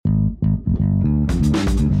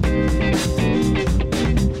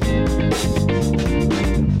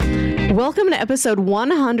Welcome to episode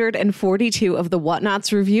 142 of the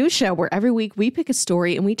Whatnots Review Show, where every week we pick a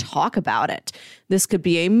story and we talk about it. This could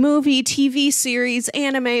be a movie, TV series,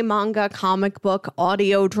 anime, manga, comic book,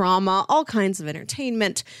 audio drama, all kinds of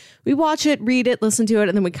entertainment. We watch it, read it, listen to it,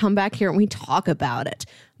 and then we come back here and we talk about it.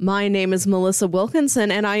 My name is Melissa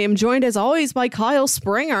Wilkinson, and I am joined as always by Kyle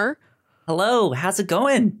Springer. Hello, how's it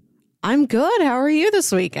going? I'm good. How are you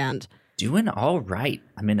this weekend? Doing all right.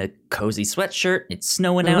 I'm in a cozy sweatshirt. It's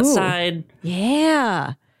snowing outside.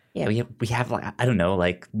 Yeah. Yeah, we have like, I don't know,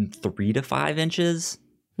 like 3 to 5 inches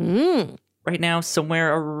right now,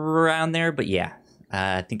 somewhere around there. But yeah,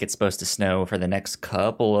 I think it's supposed to snow for the next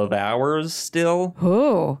couple of hours still.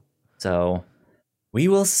 Oh. So we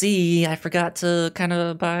will see. I forgot to kind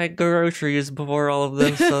of buy groceries before all of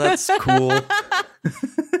this, so that's cool.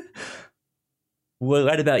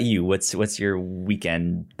 What about you? What's your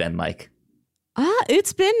weekend been like?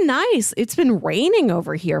 It's been nice. It's been raining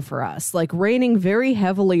over here for us, like raining very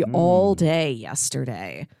heavily all day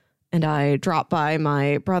yesterday. And I dropped by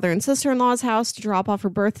my brother and sister-in-law's house to drop off her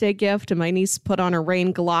birthday gift, and my niece put on her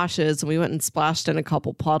rain galoshes, and we went and splashed in a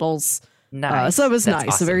couple puddles. Nice. So it was That's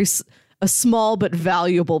nice. awesome. A small but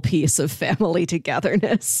valuable piece of family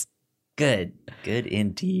togetherness. Good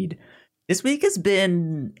indeed. This week has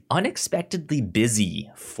been unexpectedly busy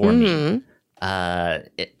for me. I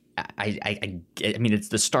mean, it's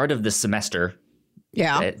the start of the semester.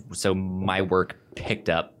 Yeah. So my work picked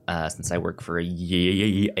up since I work for a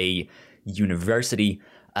university.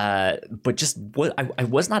 But just what I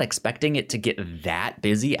was not expecting it to get that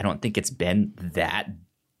busy. I don't think it's been that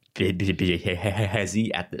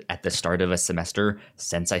busy at the start of a semester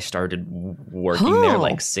since I started working there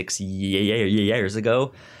like 6 years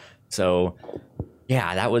ago. So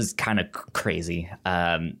yeah, that was kind of crazy.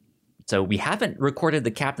 So we haven't recorded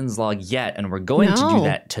the captain's log yet, and we're going to do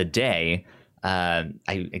that today. I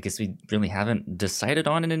guess we really haven't decided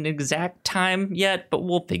on an exact time yet, but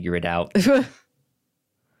we'll figure it out.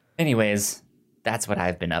 Anyways, that's what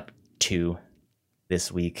I've been up to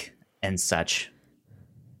this week and such.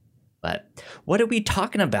 But what are we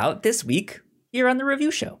talking about this week here on the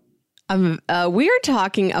review show? We're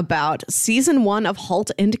talking about season 1 of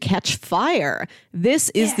Halt and Catch Fire. This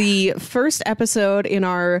is the first episode in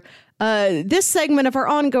our this segment of our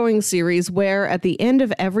ongoing series, where at the end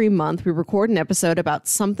of every month we record an episode about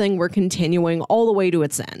something we're continuing all the way to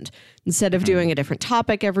its end. Instead of doing a different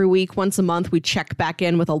topic every week, once a month we check back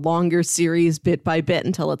in with a longer series bit by bit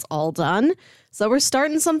until it's all done. So we're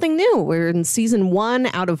starting something new. We're in season 1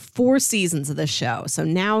 out of 4 seasons of this show. So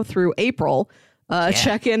now through April,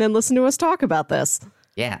 check in and listen to us talk about this.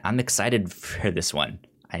 Yeah, I'm excited for this one.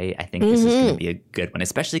 I think this is going to be a good one,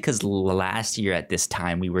 especially because last year at this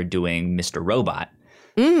time we were doing Mr. Robot,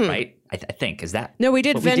 right? I think. Is that? No, we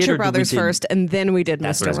did Venture Brothers first, and then we did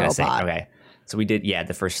That's Mr. what I was Robot. Say. Okay, so we did,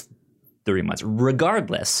 the first 3 months.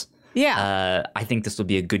 Regardless, I think this will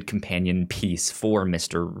be a good companion piece for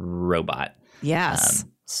Mr. Robot. Yes.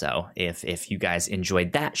 So if you guys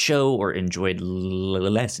enjoyed that show or enjoyed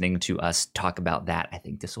listening to us talk about that, I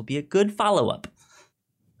think this will be a good follow-up.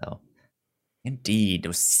 So, indeed. It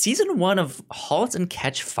was season 1 of Halt and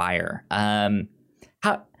Catch Fire.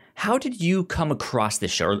 How did you come across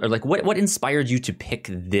this show? Or like what inspired you to pick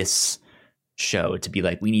this show to be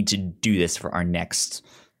like, we need to do this for our next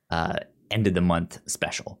end of the month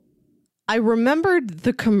special? I remembered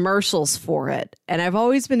the commercials for it, and I've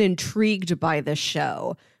always been intrigued by this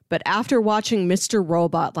show. But after watching Mr.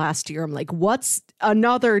 Robot last year, I'm like, what's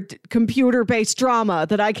another computer-based drama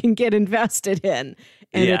that I can get invested in?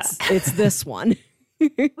 And it's this one.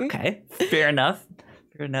 Okay, fair enough.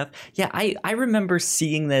 Yeah, I remember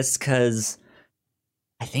seeing this because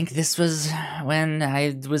I think this was when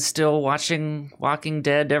I was still watching Walking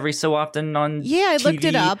Dead every so often on Yeah, I TV. looked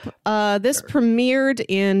it up. This premiered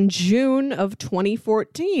in June of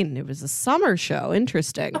 2014. It was a summer show.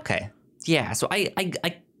 Interesting. Okay. Yeah, so I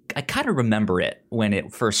kind of remember it when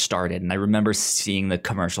it first started, and I remember seeing the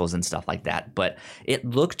commercials and stuff like that, but it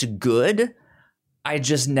looked good. I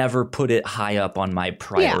just never put it high up on my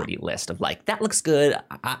priority list of like, that looks good.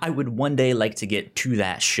 I would one day like to get to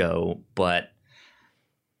that show, but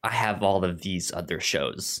I have all of these other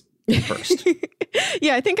shows first.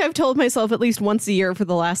 Yeah, I think I've told myself at least once a year for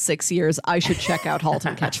the last 6 years I should check out Halt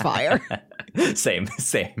and Catch Fire. Same.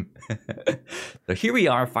 So here we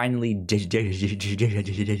are finally doing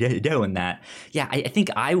that. Yeah, I think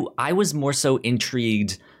I was more so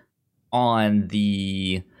intrigued on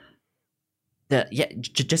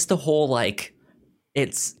just the whole, like,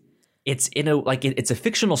 it's in a, like, it's a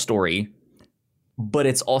fictional story, but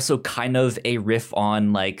it's also kind of a riff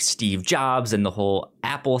on like Steve Jobs and the whole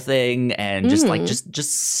Apple thing, and just like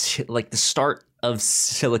just like the start of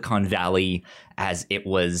Silicon Valley as it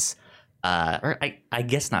was. Or I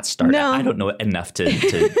guess not started. No. I don't know enough to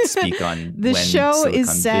speak on the when show Silicon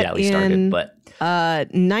is set Valley in started, but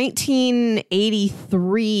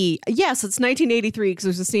 1983. Yes, it's 1983 because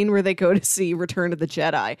there's a scene where they go to see Return of the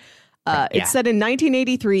Jedi. It's set in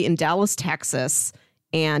 1983 in Dallas, Texas,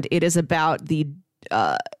 and it is about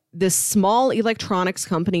this small electronics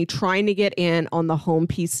company trying to get in on the home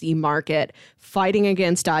PC market, fighting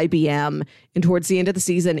against IBM. And towards the end of the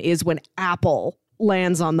season is when Apple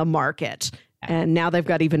lands on the market, and now they've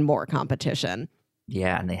got even more competition.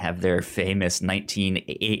 Yeah, and they have their famous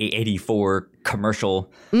 1984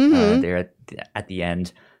 commercial there at the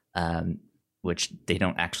end, which they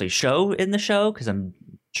don't actually show in the show because I'm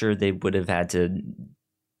sure they would have had to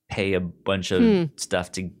pay a bunch of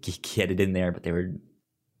stuff to get it in there, but they were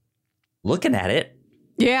looking at it.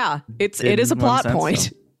 Yeah, it is a plot point.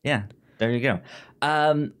 So, yeah, there you go.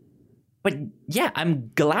 But yeah,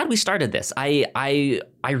 I'm glad we started this. I'm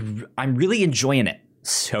really enjoying it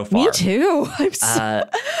so far. Me too.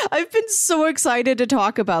 I've been so excited to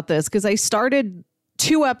talk about this because I started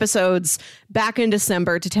 2 episodes back in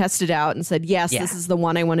December to test it out and said, yes, this is the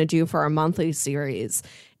one I want to do for our monthly series.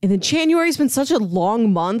 And then January's been such a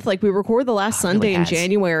long month. Like, we record the last Sunday in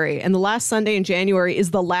January, and the last Sunday in January is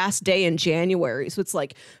the last day in January. So it's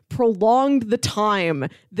like prolonged the time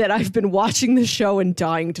that I've been watching the show and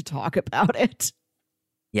dying to talk about it.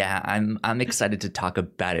 Yeah, I'm excited to talk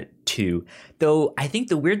about it too. Though I think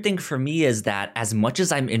the weird thing for me is that as much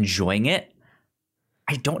as I'm enjoying it,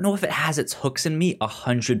 I don't know if it has its hooks in me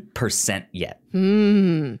 100% yet.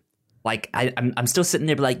 Like, I'm still sitting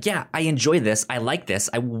there like, yeah, I enjoy this. I like this.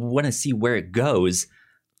 I want to see where it goes.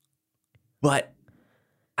 But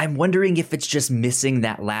I'm wondering if it's just missing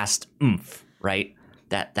that last oomph, right?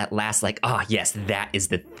 That last like, yes, that is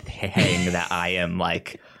the thing that I am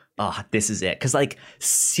like, this is it. Because like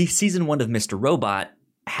season 1 of Mr. Robot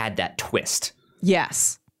had that twist.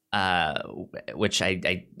 Yes. Which I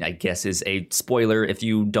guess is a spoiler if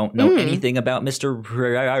you don't know anything about Mr.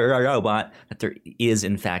 Robot, that there is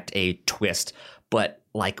in fact a twist. But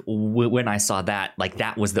like when I saw that, like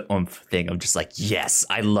that was the oomph thing. I'm just like, yes,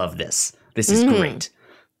 I love this. This is great.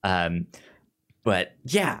 But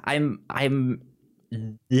yeah,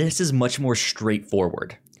 this is much more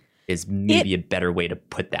straightforward is maybe a better way to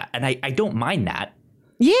put that. And I don't mind that.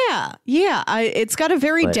 Yeah. It's got a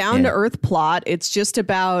very down-to-earth plot. It's just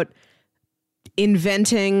about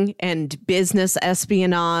inventing and business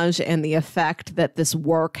espionage and the effect that this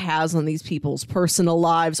work has on these people's personal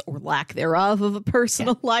lives or lack thereof of a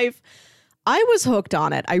personal life. I was hooked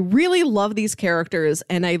on it. I really love these characters,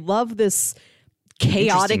 and I love this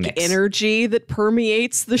chaotic energy that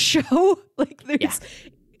permeates the show. Like,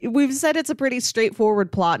 we've said it's a pretty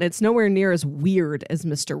straightforward plot, and it's nowhere near as weird as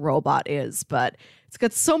Mr. Robot is, but it's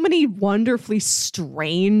got so many wonderfully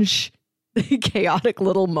strange, chaotic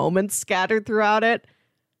little moments scattered throughout it.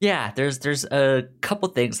 Yeah, there's a couple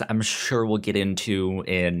things that I'm sure we'll get into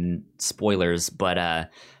in spoilers, but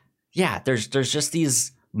there's just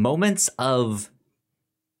these moments of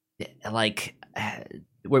like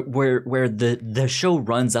where the show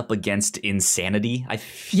runs up against insanity. I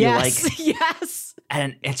feel like yes.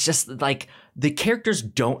 And it's just like the characters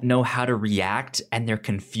don't know how to react, and they're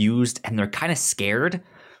confused, and they're kind of scared.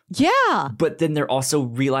 Yeah. But then they're also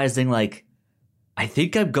realizing, like, I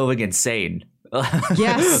think I'm going insane.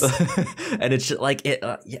 Yes. And it's just like,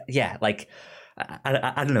 like,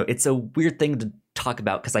 I don't know. It's a weird thing to talk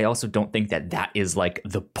about because I also don't think that is like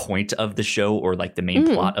the point of the show or like the main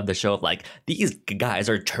plot of the show. Of like, these guys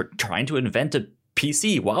are trying to invent a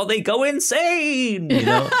PC while they go insane, you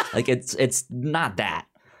know. Like it's not that.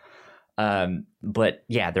 But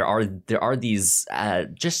yeah, there are these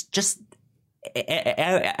just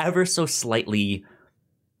ever so slightly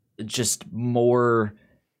just more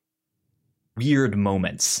weird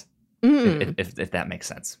moments, if that makes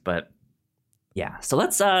sense. But yeah, so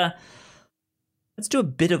let's do a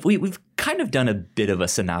bit of we've kind of done a bit of a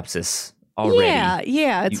synopsis already.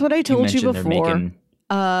 Yeah, it's what I told you before.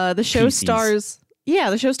 The show stars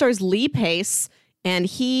Lee Pace, and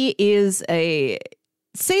he is a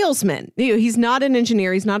salesman. He's not an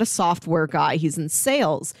engineer. He's not a software guy. He's in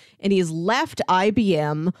sales, and he's left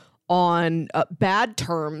IBM on bad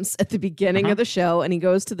terms at the beginning of the show, and he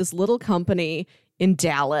goes to this little company in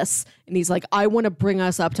Dallas, and he's like, I want to bring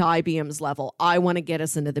us up to IBM's level. I want to get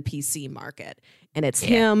us into the PC market. And it's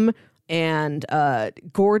him and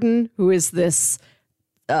Gordon, who is this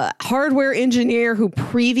hardware engineer who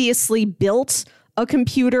previously built a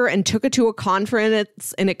computer and took it to a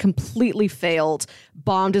conference and it completely failed,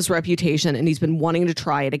 bombed his reputation, and he's been wanting to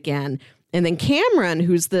try it again. And then Cameron,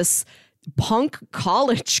 who's this punk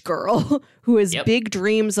college girl who has big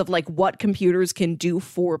dreams of like what computers can do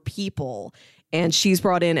for people. And she's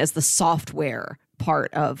brought in as the software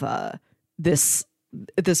part of this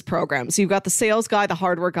program. So you've got the sales guy, the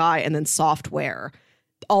hardware guy, and then software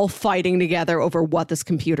all fighting together over what this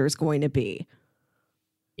computer is going to be.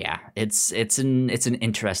 Yeah, it's an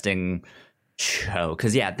interesting show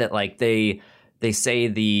because that like they say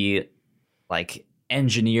the like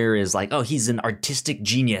engineer is like, oh, he's an artistic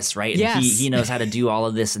genius, right? And yes. he knows how to do all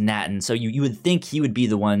of this and that, and so you would think he would be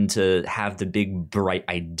the one to have the big bright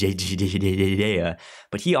idea,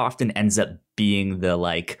 but he often ends up being the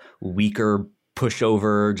like weaker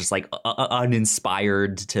pushover, just like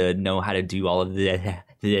uninspired to know how to do all of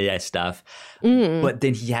the stuff. But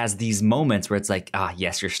then he has these moments where it's like,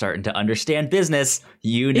 yes, you're starting to understand business.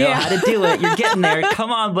 You know how to do it. You're getting there.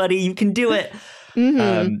 Come on, buddy, you can do it.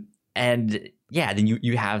 And yeah, then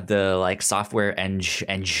you have the like software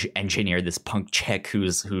engineer, this punk chick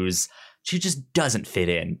who's she just doesn't fit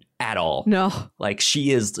in at all. No, like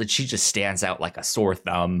she just stands out like a sore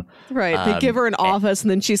thumb. Right. They give her an office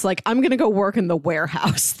and then she's like, I'm going to go work in the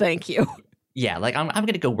warehouse. Thank you. Yeah. Like I'm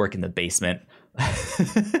going to go work in the basement.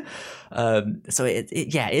 So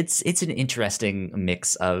it's an interesting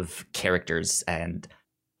mix of characters, and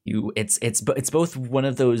it's both one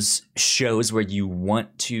of those shows where you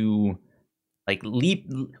want to like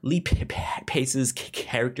Lee Pace's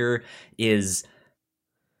character is,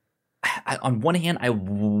 on one hand, I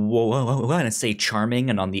want to say charming,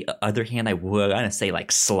 and on the other hand, I want to say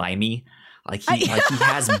like slimy. Like he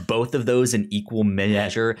has both of those in equal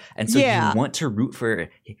measure, and so you want to root for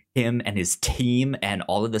him and his team and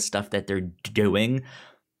all of the stuff that they're doing.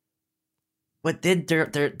 But then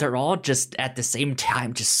they're all just at the same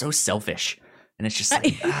time just so selfish, and it's just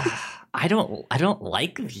like I don't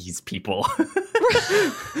like these people.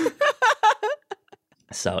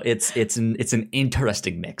 So it's an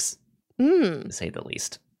interesting mix. To say the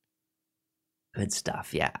least. Good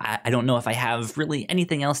stuff. Yeah. I don't know if I have really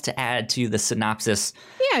anything else to add to the synopsis.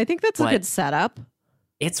 Yeah, I think that's a good setup.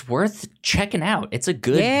 It's worth checking out. It's a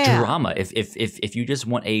good drama. If you just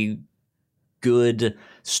want a good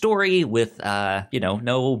story with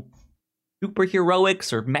no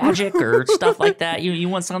superheroics or magic or stuff like that. You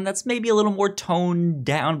want something that's maybe a little more toned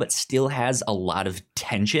down but still has a lot of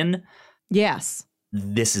tension. Yes.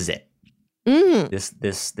 This is it.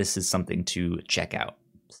 This is something to check out.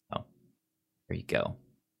 So there you go.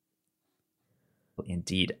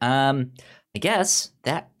 Indeed. I guess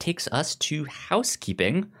that takes us to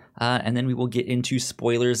housekeeping, and then we will get into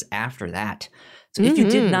spoilers after that. So if you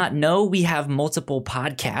did not know, we have multiple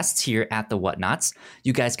podcasts here at The Whatnots.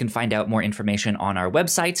 You guys can find out more information on our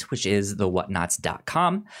website, which is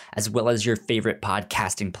thewhatnots.com, as well as your favorite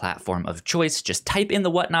podcasting platform of choice. Just type in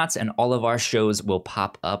The Whatnots and all of our shows will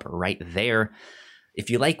pop up right there. If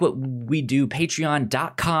you like what we do,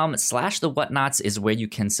 patreon.com/thewhatnots is where you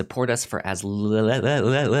can support us for as little as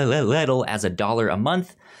 $1 a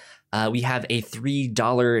month. We have a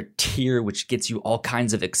 $3 tier, which gets you all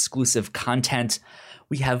kinds of exclusive content.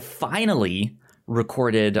 We have finally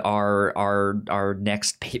recorded our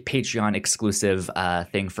next Patreon exclusive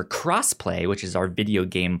thing for Crossplay, which is our video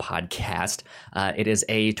game podcast. It is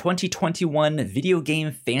a 2021 video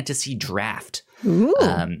game fantasy draft.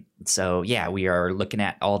 So yeah, we are looking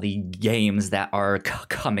at all the games that are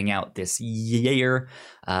coming out this year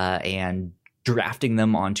and drafting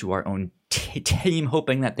them onto our own team,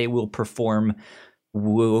 hoping that they will perform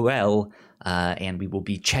well, and we will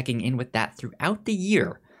be checking in with that throughout the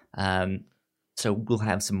year. So we'll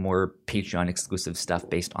have some more Patreon exclusive stuff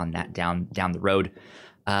based on that down the road.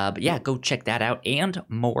 But yeah, go check that out and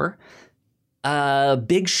more.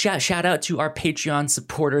 Big shout out to our Patreon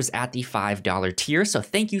supporters at the $5 tier. So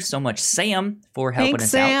thank you so much, Sam, for helping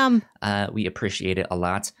us Sam. out. We appreciate it a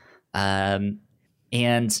lot. And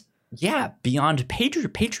yeah, beyond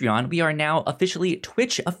Patreon, we are now officially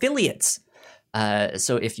Twitch affiliates.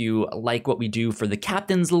 So if you like what we do for the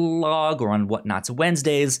Captain's Log or on Whatnots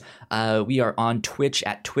Wednesdays, we are on Twitch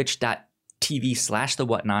at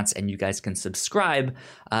twitch.tv/thewhatnots, and you guys can subscribe.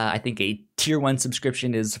 I think a tier 1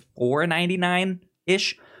 subscription is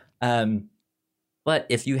 $4.99-ish. But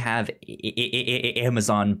if you have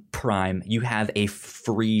Amazon Prime, you have a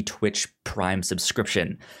free Twitch Prime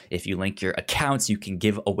subscription. If you link your accounts, you can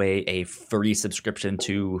give away a free subscription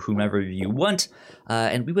to whomever you want.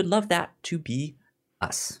 And we would love that to be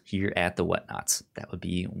us here at The Whatnots. That would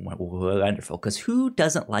be wonderful, because who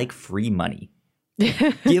doesn't like free money?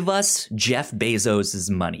 Give us Jeff Bezos'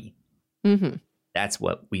 money. That's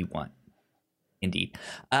what we want. Indeed.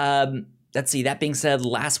 Let's see. That being said,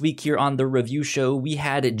 last week here on the review show, we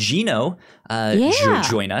had Gino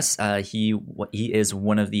join us. He is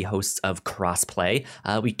one of the hosts of Crossplay.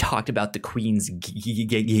 We talked about the Queen's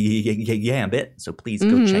Gambit, so please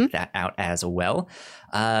go check that out as well.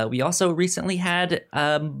 We also recently had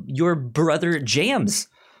your brother Jams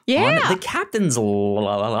on the Captain's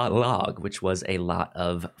Log, which was a lot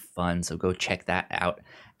of fun. So go check that out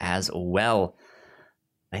as well.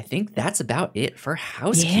 I think that's about it for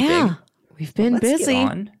housekeeping. Yeah. We've been busy.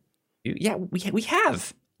 Yeah, we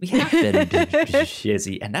have been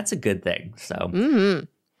busy, and that's a good thing. So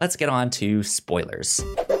let's get on to spoilers.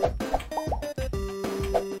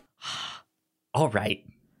 All right,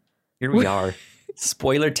 here we are.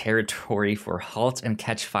 Spoiler territory for *Halt and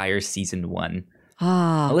Catch Fire* season 1.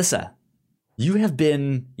 Melissa, you have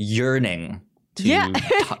been yearning to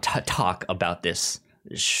talk about this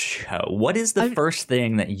show. What is the first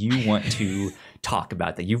thing that you want to talk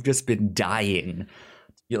about that you've just been dying?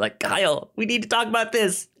 You're like, Kyle, we need to talk about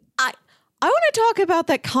this. I want to talk about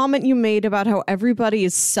that comment you made about how everybody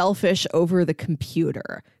is selfish over the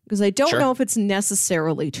computer, because I don't know if it's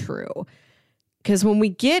necessarily true. Because when we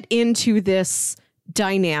get into this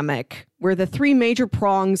dynamic where the three major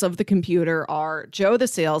prongs of the computer are Joe the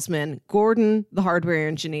salesman, Gordon the hardware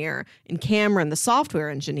engineer, and Cameron the software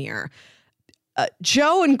engineer,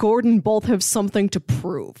 Joe and Gordon both have something to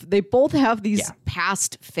prove. They both have these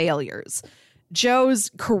past failures. Joe's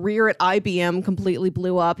career at IBM completely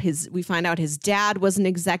blew up. We find out his dad was an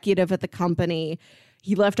executive at the company.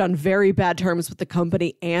 He left on very bad terms with the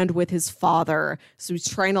company and with his father. So he's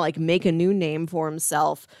trying to make a new name for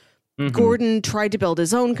himself. Gordon tried to build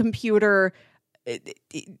his own computer.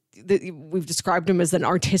 We've described him as an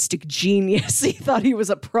artistic genius. He thought he was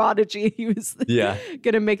a prodigy. He was going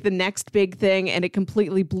to make the next big thing, and it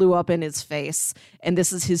completely blew up in his face. And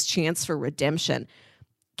this is his chance for redemption.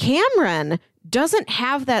 Cameron doesn't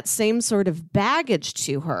have that same sort of baggage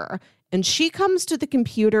to her, and she comes to the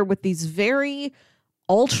computer with these very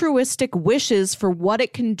altruistic wishes for what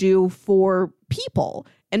it can do for people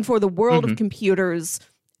and for the world of computers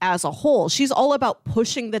as a whole. She's all about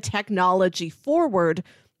pushing the technology forward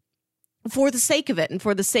for the sake of it and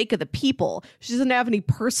for the sake of the people. She doesn't have any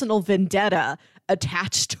personal vendetta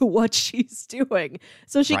attached to what she's doing.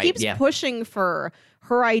 So she keeps pushing for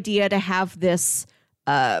her idea to have this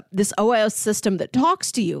OS system that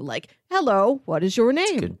talks to you like, hello, what is your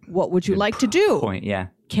name? What would you like to do? Point, yeah.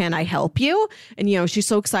 Can I help you? And, she's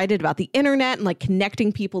so excited about the internet and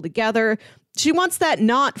connecting people together. She wants that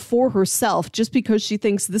not for herself, just because she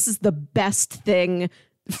thinks this is the best thing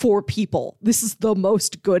for people. This is the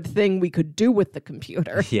most good thing we could do with the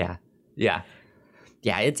computer. Yeah.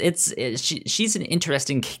 She's an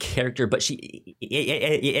interesting character, but she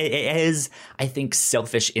is, I think,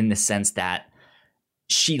 selfish in the sense that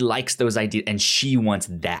she likes those ideas and she wants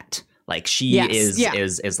that. She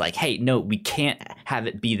is like, hey, no, we can't have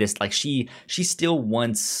it be this. She still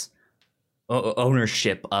wants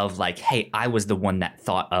ownership of hey, I was the one that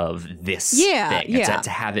thought of this thing. To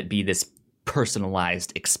have it be this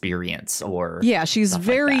personalized experience she's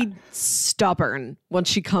very stubborn when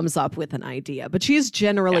she comes up with an idea, but she's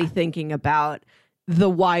generally thinking about the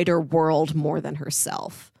wider world more than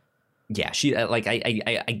herself. Yeah, she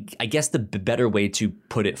I guess the better way to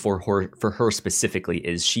put it for her specifically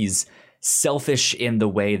is she's selfish in the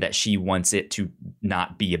way that she wants it to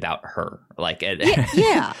not be about her.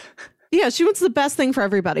 Yeah, she wants the best thing for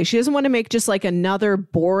everybody. She doesn't want to make just another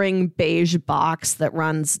boring beige box that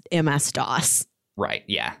runs MS-DOS. Right.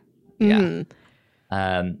 Yeah. Yeah.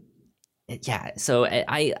 So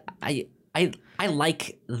I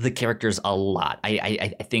like the characters a lot.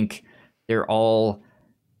 I think they're all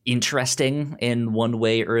interesting in one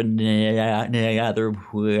way or another,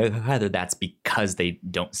 whether that's because they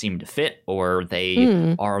don't seem to fit or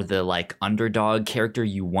they are the underdog character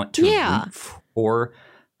you want to root for.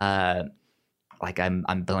 I'm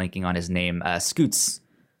blanking on his name. Scoots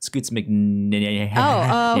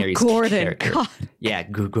McNairy's Gordon. character. God. Yeah,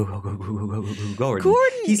 Gordon.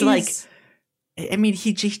 Gordon. He's he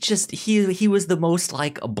was the most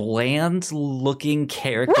bland looking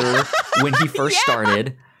character when he first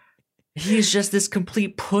started. He's just this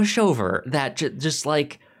complete pushover that just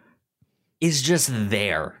is just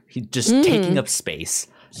there. He's just taking up space.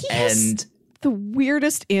 And the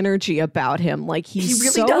weirdest energy about him. He really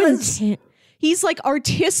so does. He's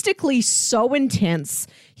artistically so intense.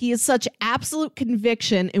 He has such absolute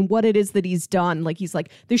conviction in what it is that he's done. He's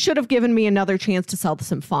they should have given me another chance to sell the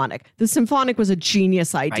Symphonic. The Symphonic was a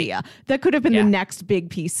genius idea. Right. That could have been the next big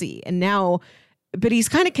PC. And now, but he's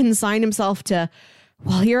kind of consigned himself to,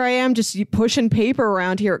 well, here I am just pushing paper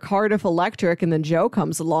around here at Cardiff Electric. And then Joe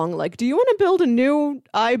comes along like, do you want to build a new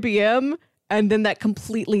IBM? And then that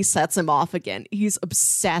completely sets him off again. He's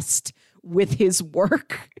obsessed with his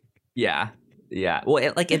work. Yeah. Yeah.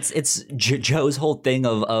 Well, it's Joe's whole thing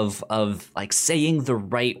of like saying the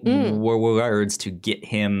right words to get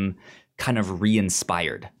him kind of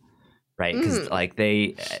re-inspired. Right. Because like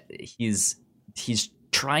he's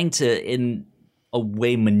trying to, in a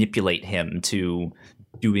way, manipulate him to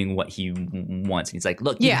doing what he wants. He's like,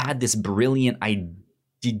 look, you had this brilliant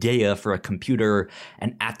idea for a computer,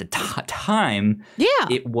 and at the time,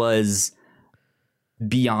 it was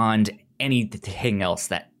beyond anything else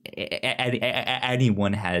that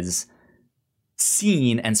anyone has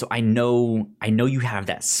seen, and so I know you have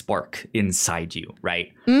that spark inside you,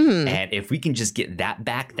 right? And if we can just get that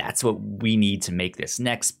back, that's what we need to make this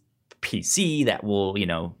next PC that will,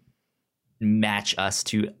 match us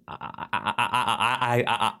to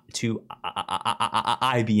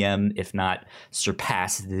IBM, if not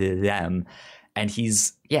surpass them. And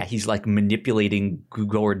he's like manipulating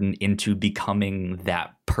Gordon into becoming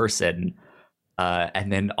that person,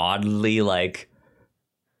 and then oddly like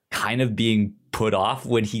kind of being put off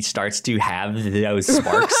when he starts to have those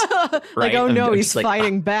sparks. Right? Like, oh no, he's like,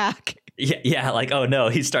 fighting back. Yeah, like, oh no,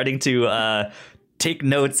 he's starting to take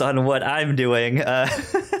notes on what I'm doing.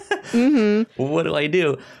 What do I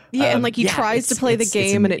do? Yeah, and like he tries to play the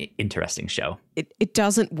game, and interesting show. It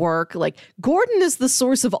doesn't work. Like Gordon is the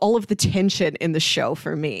source of all of the tension in the show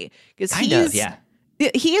for me, because he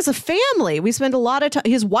has a family. We spend a lot of time.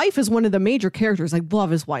 His wife is one of the major characters. I love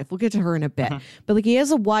his wife. We'll get to her in a bit. But like he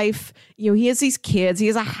has a wife. He has these kids. He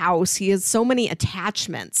has a house. He has so many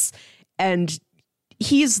attachments, and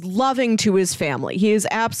he's loving to his family. He is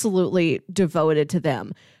absolutely devoted to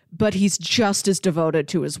them. But he's just as devoted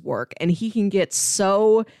to his work, and he can get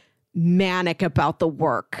so manic about the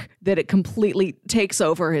work that it completely takes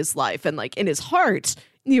over his life. And like in his heart,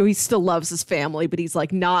 he still loves his family, but he's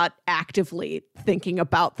like not actively thinking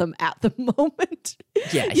about them at the moment.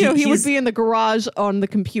 Yeah, he would be in the garage on the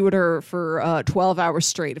computer for 12 hours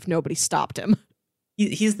straight if nobody stopped him.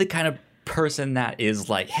 He's the kind of person that is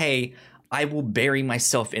like, hey, I will bury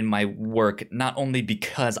myself in my work, not only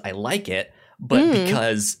because I like it, but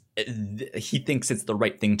because he thinks it's the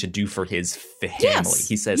right thing to do for his family. Yes.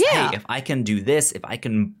 He says, hey, if I can do this, if I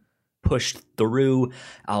can push through,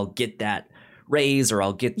 I'll get that raise or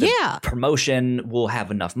I'll get the promotion. We'll have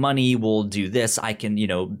enough money. We'll do this. I can,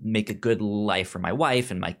 make a good life for my wife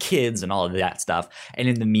and my kids and all of that stuff. And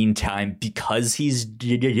in the meantime, because he's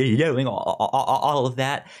doing all of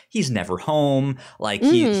that, he's never home. Like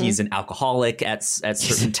he's an alcoholic at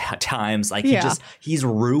certain times. Like he's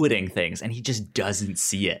ruining things, and he just doesn't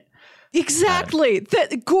see it. Exactly.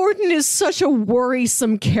 That Gordon is such a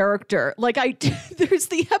worrisome character. Like there's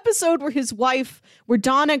the episode where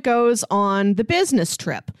Donna goes on the business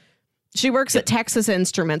trip. She works at Texas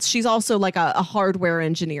Instruments. She's also like a hardware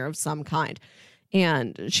engineer of some kind.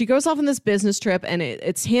 And she goes off on this business trip, and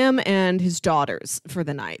it's him and his daughters for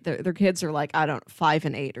the night. Their kids are like, 5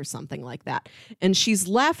 and 8 or something like that. And she's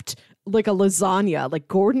left like a lasagna. Like,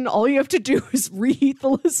 Gordon, all you have to do is reheat the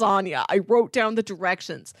lasagna. I wrote down the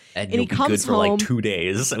directions. And he comes home for like 2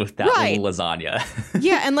 days with that little lasagna.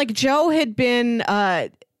 Yeah, and like Joe had been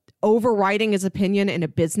overriding his opinion in a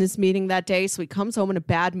business meeting that day. So he comes home in a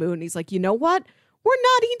bad mood, and he's like, you know what? We're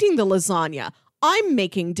not eating the lasagna. I'm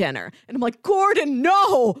making dinner. And I'm like, Gordon,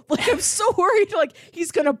 no. Like, I'm so worried. Like,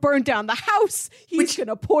 he's going to burn down the house. He's going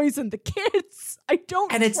to poison the kids. I don't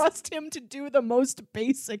trust him to do the most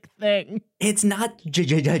basic thing. It's not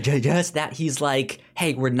just that he's like,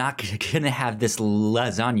 hey, we're not going to have this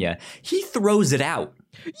lasagna. He throws it out.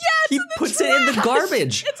 Yeah, he puts it in the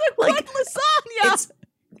garbage. It's a good lasagna.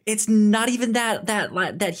 It's not even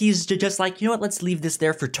that he's just like, you know what, let's leave this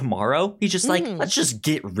there for tomorrow. He's just like, let's just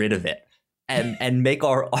get rid of it. And make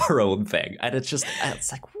our own thing. And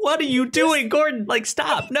it's like, what are you doing, Gordon? Like,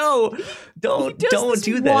 stop. No, don't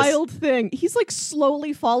do this. Wild thing. He's like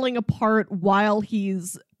slowly falling apart while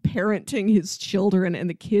he's parenting his children, and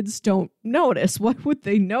the kids don't notice. What would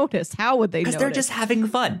they notice? How would they notice? Because they're just having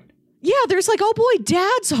fun. Yeah, there's like, oh boy,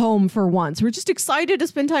 Dad's home for once. We're just excited to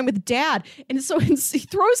spend time with Dad. And so he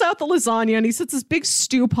throws out the lasagna, and he sets this big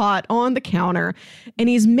stew pot on the counter, and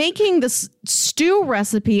he's making this stew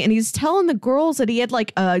recipe, and he's telling the girls that he had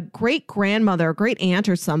like a great grandmother, a great aunt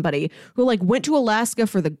or somebody who like went to Alaska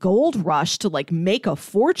for the gold rush to like make a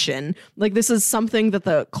fortune. Like, this is something that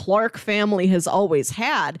the Clark family has always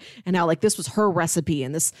had. And now like this was her recipe,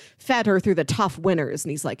 and this fed her through the tough winters. And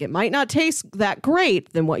he's like, it might not taste that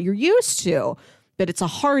great than what you're used to, but it's a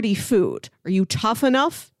hearty food. Are you tough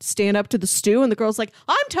enough to stand up to the stew? And the girl's like,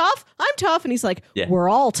 I'm tough. And he's like, we're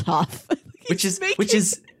all tough. which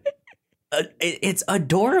is it's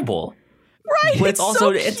adorable. Right. But it's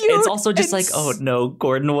also just like, oh no,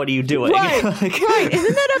 Gordon, what are you doing? Right. Right. And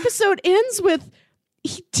then that episode ends with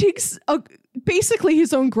he digs basically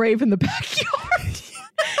his own grave in the backyard.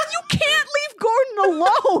 You can't leave Gordon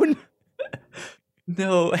alone.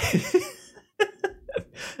 No.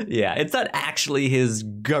 Yeah, it's not actually his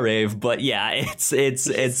grave, but yeah,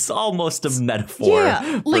 it's almost a metaphor.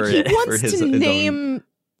 Yeah, like he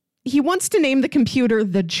wants to name the computer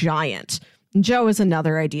the Giant. Joe has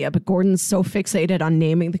another idea, but Gordon's so fixated on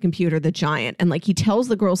naming the computer the Giant, and like he tells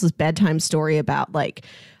the girls his bedtime story about like,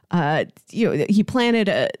 he planted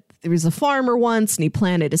there was a farmer once and he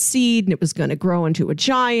planted a seed and it was going to grow into a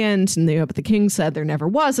giant. And but the king said there never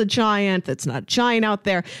was a giant. That's not a giant out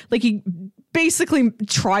there. Like he basically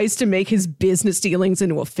tries to make his business dealings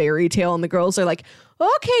into a fairy tale. And the girls are like,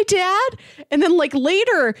 okay, Dad. And then like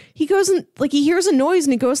later he goes and like he hears a noise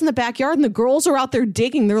and he goes in the backyard and the girls are out there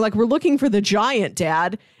digging. They're like, we're looking for the giant,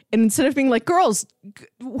 Dad. And instead of being like, girls,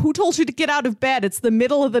 who told you to get out of bed? It's the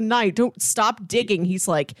middle of the night. Don't stop digging. He's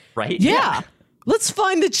like, right? Yeah. Let's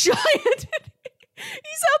find the giant.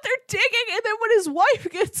 He's out there digging, and then when his wife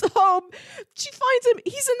gets home, she finds him.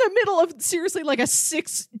 He's in the middle of seriously like a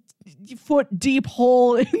 6-foot deep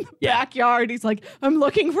hole in the backyard. He's like, I'm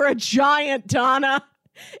looking for a giant, Donna.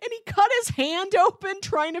 And he cut his hand open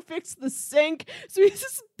trying to fix the sink. So he has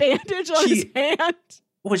this bandage on his hand.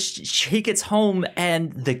 Well, she gets home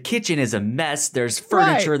and the kitchen is a mess. There's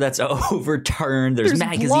furniture that's overturned. There's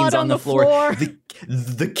magazines on the floor.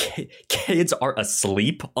 The kids are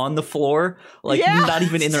asleep on the floor, like not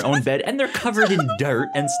even in their own bed, and they're covered in dirt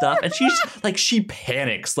and stuff. And she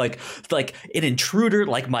panics, like an intruder,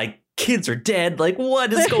 like my kids are dead. Like,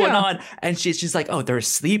 what is going on? And she's like, oh, they're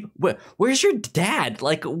asleep. Where's your dad?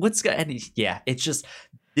 Like, what's going? And it's just.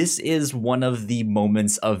 This is one of the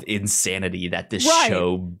moments of insanity that this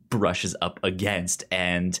show brushes up against,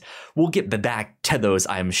 and we'll get back to those,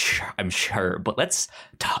 I'm sure. But let's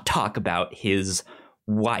talk about his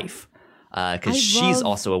wife, because she's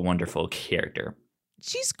also a wonderful character.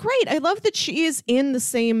 She's great. I love that she is in the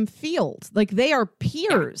same field. Like they are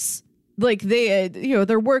peers. Like they,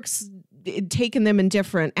 their work's taken them in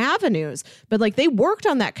different avenues, but like they worked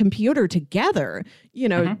on that computer together.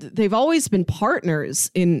 They've always been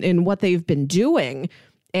partners in what they've been doing.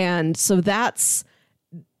 And so that's,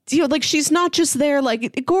 like she's not just there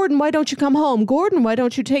like, Gordon, why don't you come home? Gordon, why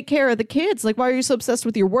don't you take care of the kids? Like, why are you so obsessed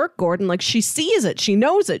with your work, Gordon? Like she sees it. She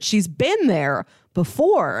knows it. She's been there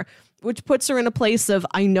before, which puts her in a place of,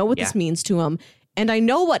 I know what this means to him and I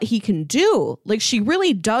know what he can do. Like she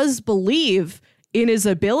really does believe in his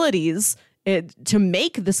abilities to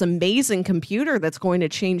make this amazing computer that's going to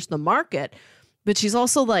change the market. But she's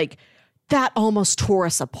also like, that almost tore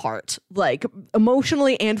us apart, like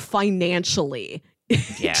emotionally and financially,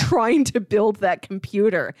 trying to build that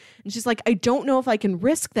computer. And she's like, I don't know if I can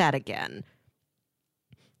risk that again.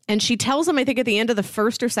 And she tells him, I think at the end of the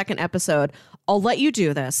first or second episode, I'll let you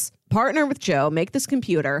do this. Partner with Joe, make this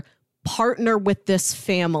computer, partner with this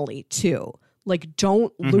family too. Like,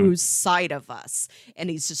 don't lose sight of us.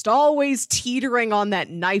 And he's just always teetering on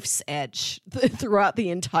that knife's edge throughout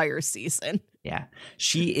the entire season. Yeah,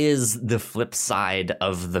 she is the flip side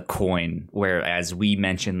of the coin, where, as we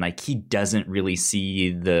mentioned, like he doesn't really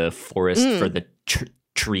see the forest for the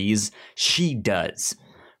trees. She does.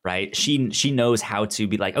 Right. She knows how to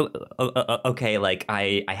be like, OK, like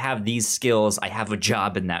I have these skills. I have a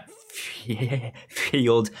job in that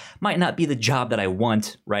field. Might not be the job that I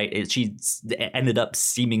want. Right. She ended up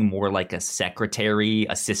seeming more like a secretary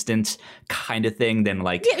assistant kind of thing than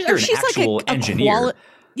like you're an actual like engineer.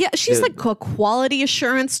 She's like a quality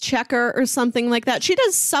assurance checker or something like that. She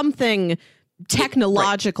does something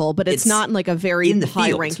technological, but it's not in like a very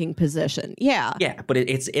high ranking position. Yeah, but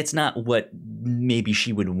it's not what maybe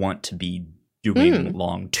she would want to be doing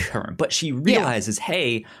long term. But she realizes,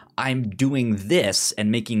 hey, I'm doing this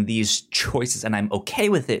and making these choices, and I'm okay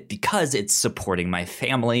with it because it's supporting my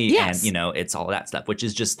family, and it's all that stuff, which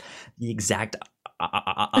is just the exact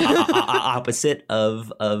opposite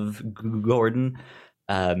of Gordon.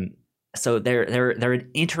 So they're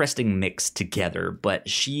an interesting mix together, but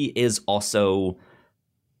she's also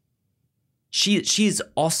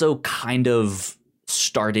kind of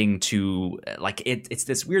starting to like it's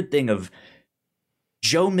this weird thing of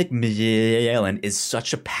Joe McMillan is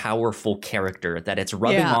such a powerful character that it's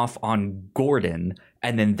rubbing off on Gordon,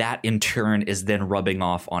 and then that in turn is then rubbing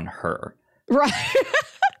off on her. Right.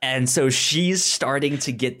 And so she's starting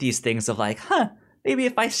to get these things of like, maybe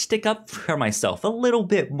if I stick up for myself a little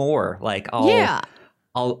bit more, like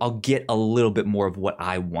I'll get a little bit more of what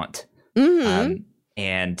I want.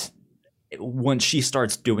 And once she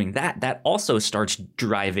starts doing that, that also starts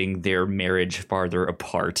driving their marriage farther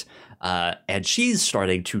apart. And she's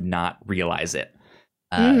starting to not realize it.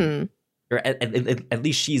 Or at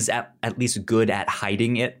least she's at least good at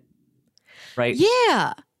hiding it. Right?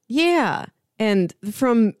 Yeah. Yeah. And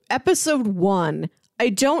from episode 1, I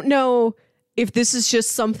don't know if this is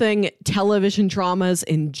just something television dramas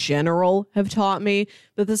in general have taught me,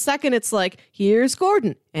 but the second it's like, here's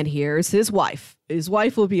Gordon and here's his wife. His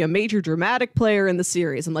wife will be a major dramatic player in the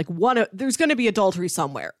series. And like there's going to be adultery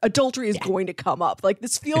somewhere. Adultery is going to come up. Like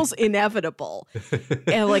this feels inevitable.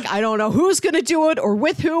 And like, I don't know who's going to do it or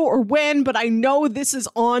with who or when, but I know this is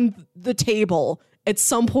on the table at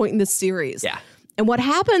some point in the series. Yeah. And what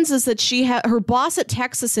happens is that her boss at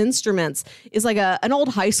Texas Instruments is like an old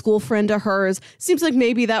high school friend of hers. Seems like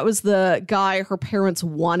maybe that was the guy her parents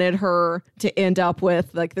wanted her to end up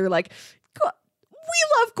with. Like they're like,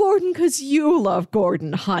 we love Gordon because you love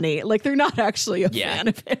Gordon, honey. Like they're not actually a fan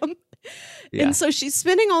of him. Yeah. And so she's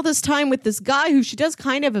spending all this time with this guy who she does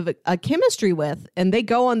kind of a chemistry with. And they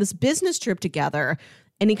go on this business trip together.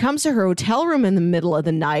 And he comes to her hotel room in the middle of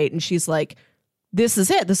the night. And she's like, this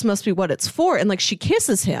is it. This must be what it's for. And like she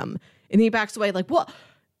kisses him and he backs away like, well,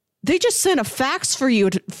 they just sent a fax for you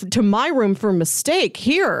to my room for a mistake.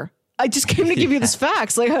 Here, I just came to give you this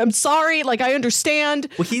fax. Like, I'm sorry. Like, I understand.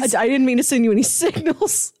 Well, I didn't mean to send you any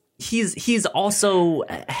signals. He's also,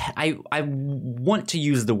 I want to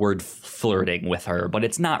use the word flirting with her, but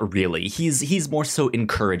it's not really. He's more so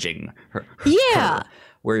encouraging her. Yeah.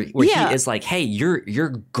 Where he is like, hey, you're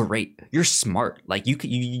great, you're smart, like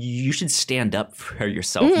you should stand up for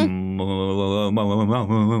yourself more.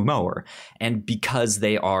 And because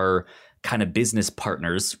they are kind of business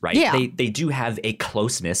partners, right? Yeah. They do have a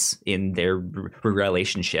closeness in their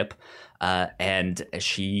relationship, and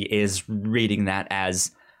she is reading that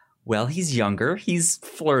as, well, he's younger, he's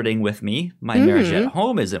flirting with me, my marriage at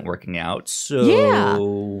home isn't working out,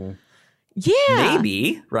 so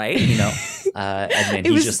maybe, right? You know. And then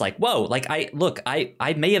he's just like, whoa, like I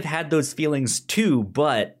may have had those feelings too,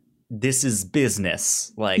 but this is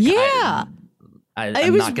business. Like, I'm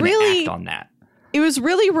not going to act on that. It was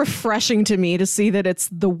really refreshing to me to see that it's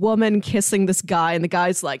the woman kissing this guy and the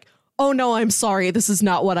guy's like, oh no, I'm sorry. This is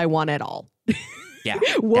not what I want at all. Yeah.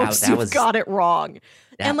 Whoops, you've got it wrong.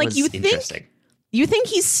 And like, you think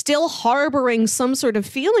he's still harboring some sort of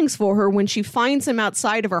feelings for her when she finds him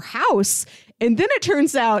outside of her house. And then it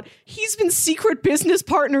turns out he's been secret business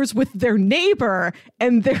partners with their neighbor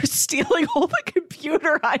and they're stealing all the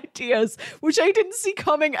computer ideas, which I didn't see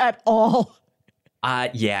coming at all.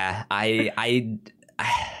 Yeah, I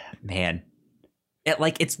man,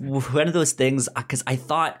 it's one of those things because I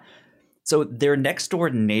thought, so their next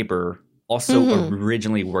door neighbor also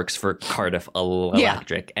originally works for Cardiff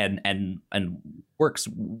Electric and works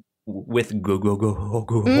with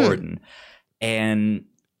Gordon, and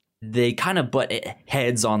they kind of butt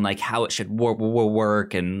heads on like how it should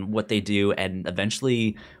work and what they do, and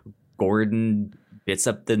eventually Gordon gets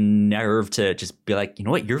up the nerve to just be like, you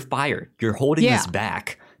know what, you're fired. You're holding this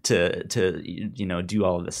back to do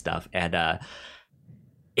all of this stuff, and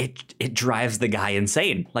it drives the guy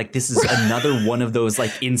insane. Like this is another one of those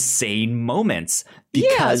like insane moments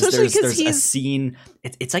because there's a scene.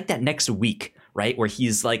 It's like that next week, right, where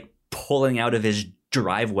he's like pulling out of his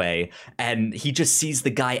driveway and he just sees the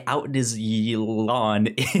guy out in his lawn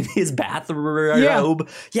in his bathrobe.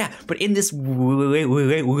 Yeah, but in this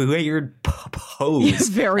weird pose. He's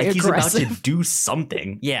very aggressive. He's about to do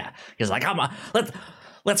something. Yeah, he's like,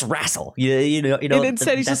 let's wrestle. You know. And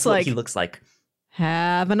instead, he's just like, he looks like.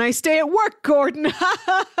 Have a nice day at work, Gordon.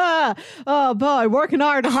 Oh boy, working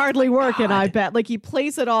hard, hardly working. I bet. Like he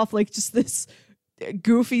plays it off like just this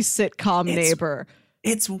goofy sitcom neighbor.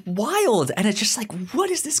 It's wild, and it's just like, what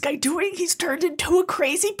is this guy doing? He's turned into a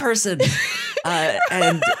crazy person.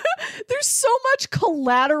 And there's so much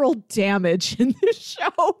collateral damage in this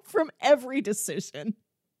show from every decision.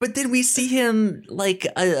 But then we see him like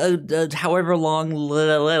however long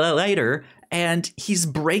later, and he's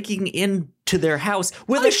breaking into their house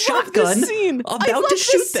with a shotgun, about to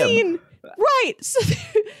shoot them. Right.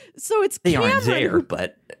 So it's they Cameron aren't there,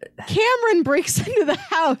 but Cameron breaks into the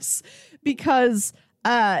house because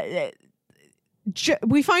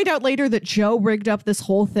we find out later that Joe rigged up this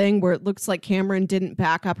whole thing where it looks like Cameron didn't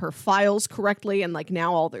back up her files correctly, and like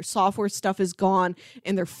now all their software stuff is gone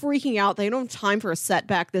and they're freaking out. They don't have time for a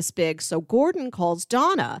setback this big. So Gordon calls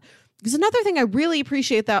Donna. Because another thing I really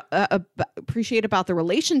appreciate about the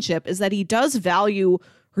relationship is that he does value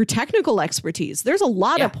her technical expertise. There's a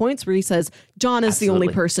lot of points where he says, Donna's the only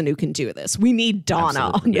person who can do this. We need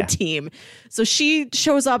Donna on the team. So she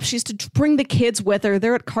shows up. She's to bring the kids with her.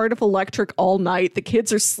 They're at Cardiff Electric all night. The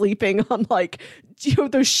kids are sleeping on like, you know,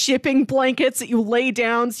 those shipping blankets that you lay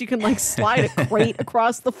down so you can like slide a crate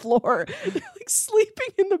across the floor. They're like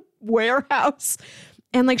sleeping in the warehouse.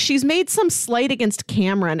 And like she's made some slight against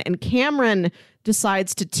Cameron, and Cameron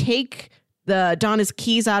decides to take Donna's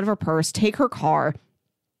keys out of her purse, take her car.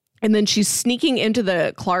 And then she's sneaking into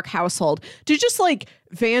the Clark household to just like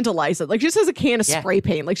vandalize it. Like just has a can of spray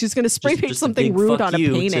paint. Like she's going to spray paint something rude on a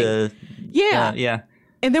painting. Yeah.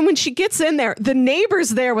 And then when she gets in there, the neighbor's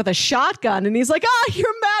there with a shotgun. And he's like,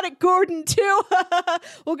 you're mad at Gordon too.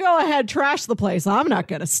 Well, go ahead, trash the place. I'm not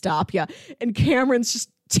going to stop you. And Cameron's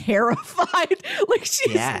just terrified. Like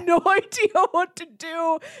she has no idea what to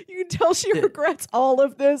do. You can tell she regrets all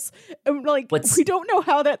of this. And like we don't know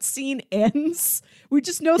how that scene ends. We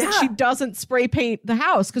just know that she doesn't spray paint the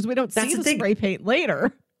house because we don't see the spray paint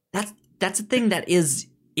later. That's the thing that is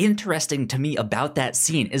interesting to me about that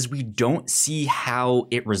scene is we don't see how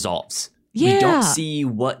it resolves. We don't see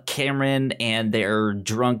what Cameron and their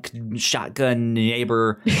drunk shotgun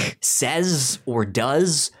neighbor says or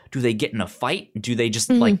does. Do they get in a fight? Do they just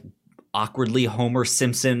like awkwardly Homer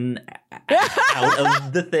Simpson out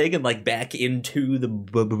of the thing and like back into the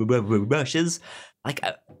bushes? Like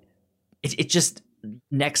it just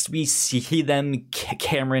next we see them.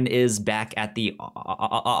 Cameron is back at the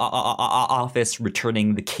office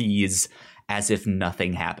returning the keys as if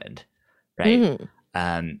nothing happened. Right.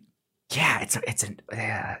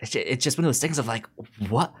 It's just one of those things of like,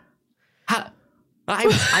 what? How?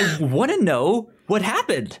 I want to know what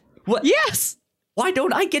happened. What? Yes. Why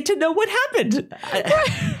don't I get to know what happened?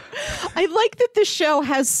 I like that the show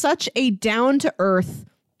has such a down-to-earth,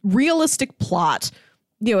 realistic plot.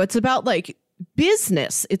 You know, it's about like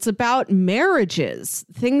business. It's about marriages,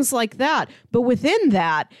 things like that. But within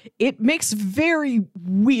that, it makes very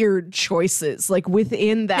weird choices, like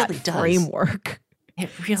within that framework. It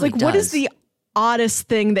really it's like, does. What is the oddest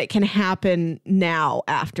thing that can happen now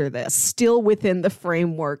after this, still within the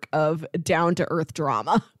framework of down-to-earth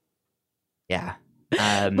drama? Yeah.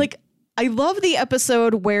 Like, I love the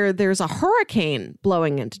episode where there's a hurricane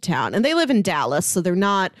blowing into town, and they live in Dallas, so they're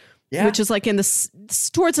not, which is like in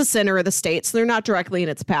towards the center of the state, so they're not directly in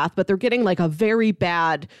its path, but they're getting like a very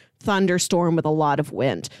bad thunderstorm with a lot of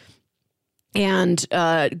wind. And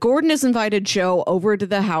Gordon has invited Joe over to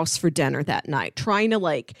the house for dinner that night, trying to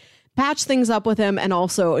like patch things up with him and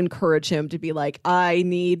also encourage him to be like, I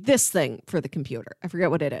need this thing for the computer. I forget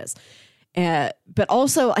what it is. But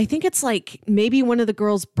also, I think it's like maybe one of the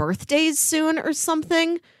girls' birthdays soon or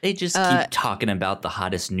something. They just keep talking about the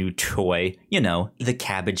hottest new toy, you know, the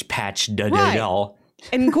Cabbage Patch doll.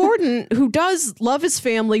 And Gordon, who does love his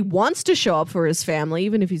family, wants to show up for his family,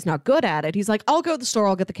 even if he's not good at it. He's like, I'll go to the store.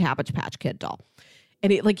 I'll get the Cabbage Patch Kid doll.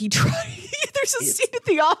 And he tries. There's a scene at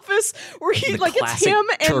the office where he like it's him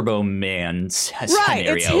and Turbo Man scenario. Right,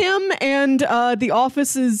 it's him and the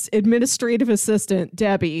office's administrative assistant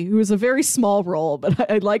Debbie, who is a very small role,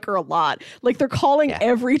 but I like her a lot. Like they're calling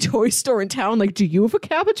every toy store in town, like, do you have a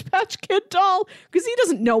Cabbage Patch Kid doll? Because he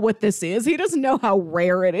doesn't know what this is. He doesn't know how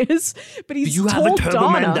rare it is. But he's you told have a Turbo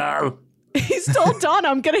Man Donna. doll. He's told Donna,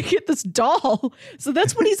 I'm going to get this doll. So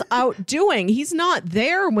that's what he's out doing. He's not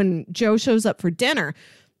there when Joe shows up for dinner.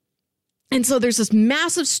 And so there's this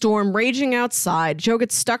massive storm raging outside. Joe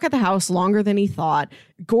gets stuck at the house longer than he thought.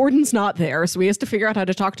 Gordon's not there, so he has to figure out how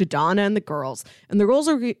to talk to Donna and the girls. And the girls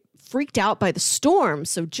are freaked out by the storm.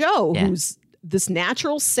 So Joe, who's this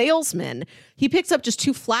natural salesman, he picks up just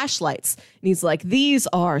 2 flashlights. And he's like, these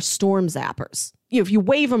are storm zappers. You know, if you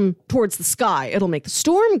wave them towards the sky, it'll make the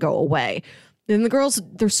storm go away. And the girls,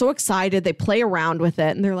 they're so excited. They play around with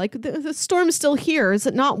it. And they're like, the storm is still here. Is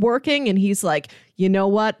it not working? And he's like, you know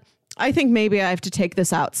what? I think maybe I have to take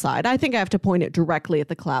this outside. I think I have to point it directly at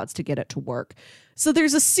the clouds to get it to work. So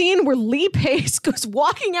there's a scene where Lee Pace goes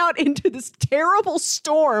walking out into this terrible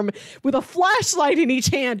storm with a flashlight in each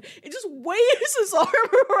hand and just waves his arm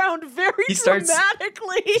around very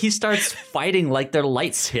dramatically. He starts fighting like they're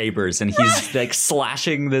lightsabers, and he's like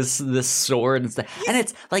slashing this sword and stuff. And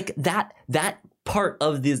it's like that part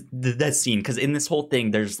of that scene, because in this whole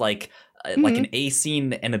thing, there's like an A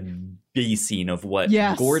scene and a B scene of what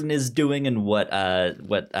Gordon is doing and what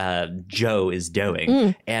Joe is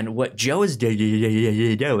doing. And what Joe is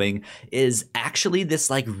doing is actually this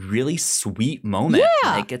like really sweet moment.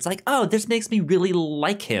 Like it's like, oh, this makes me really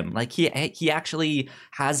like him. Like he actually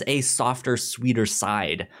has a softer, sweeter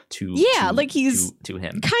side to like he's to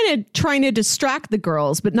him. Kind of trying to distract the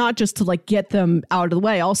girls, but not just to like get them out of the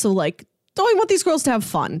way. Also like, I want these girls to have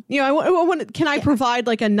fun. You know, I want. Can I provide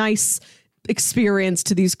like a nice experience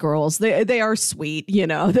to these girls? They are sweet. You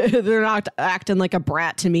know, they're not acting like a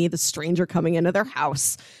brat to me. The stranger coming into their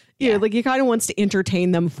house. Yeah, like he kind of wants to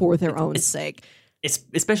entertain them for their own sake.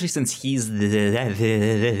 Especially since he's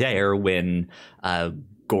there when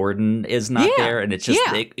Gordon is not there, and it's just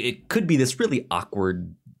it could be this really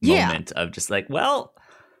awkward moment of just like, well,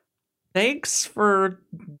 thanks for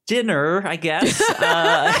dinner, I guess.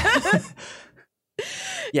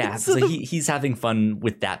 So he's having fun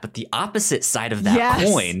with that, but the opposite side of that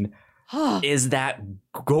coin is that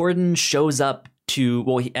Gordon shows up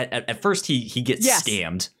to at first he gets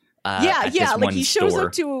scammed. Like he shows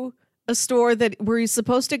up to a store where he's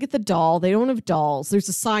supposed to get the doll. They don't have dolls. There's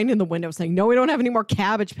a sign in the window saying, no, we don't have any more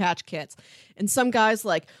Cabbage Patch Kids. And some guy's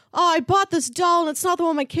like, oh, I bought this doll and it's not the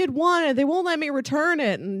one my kid wanted. They won't let me return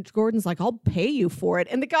it. And Gordon's like, I'll pay you for it.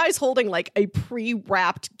 And the guy's holding like a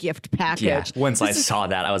pre-wrapped gift package. Yeah, once I saw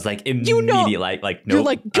that, I was like, immediately, like, nope. You're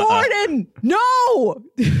like, Gordon, no!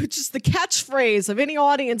 Just the catchphrase of any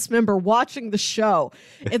audience member watching the show.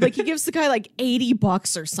 And like, he gives the guy like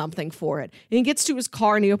 $80 or something for it. And he gets to his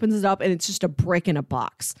car and he opens it up and it's just a brick in a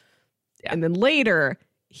box. Yeah. And then later,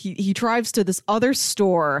 he drives to this other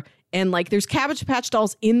store and like there's Cabbage Patch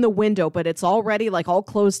dolls in the window, but it's already like all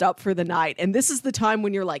closed up for the night. And this is the time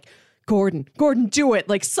when you're like, Gordon, do it.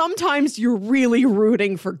 Like sometimes you're really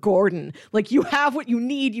rooting for Gordon. Like you have what you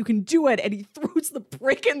need, you can do it. And he throws the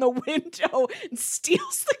brick in the window and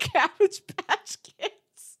steals the Cabbage Patch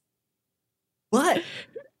Kids. What?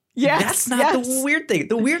 Yes, that's not the weird thing.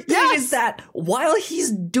 The weird thing is that while he's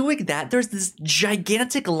doing that, there's this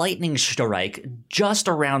gigantic lightning strike just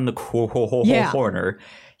around the corner.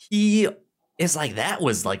 He is like, that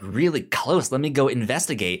was like really close. Let me go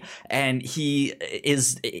investigate. And he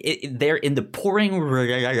is there in the pouring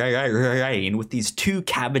rain with these two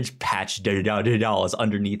Cabbage Patch dolls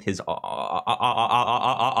underneath his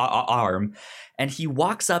arm. And he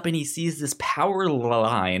walks up and he sees this power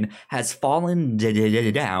line has fallen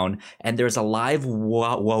down, and there's a live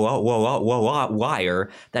wire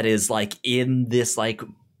that is like in this like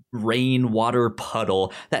rainwater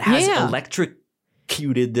puddle that has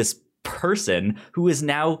electrocuted this person who is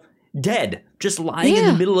now dead, just lying in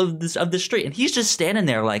the middle of the street. And he's just standing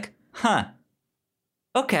there like, huh,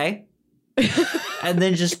 okay. And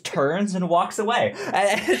then just turns and walks away.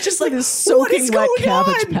 And it's just like soaking wet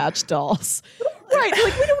Cabbage Patch dolls. Right,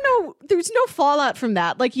 like we don't know. There's no fallout from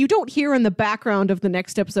that. Like you don't hear in the background of the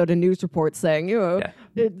next episode a news report saying, you know,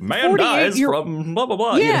 man dies from blah blah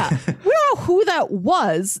blah. Yeah, we don't know who that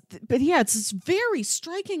was, but it's this very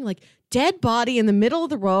striking, like dead body in the middle of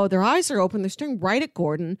the road. Their eyes are open. They're staring right at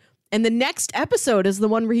Gordon. And the next episode is the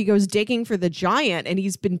one where he goes digging for the giant, and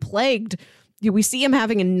he's been plagued. We see him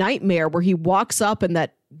having a nightmare where he walks up and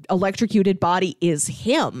that electrocuted body is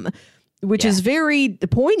him, which is very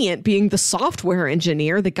poignant, being the software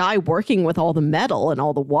engineer, the guy working with all the metal and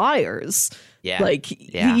all the wires. Yeah.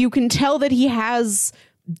 Like you can tell that he has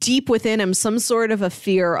deep within him some sort of a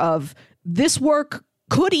fear of this work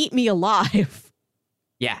could eat me alive.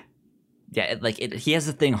 Yeah. Yeah. He has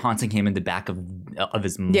a thing haunting him in the back of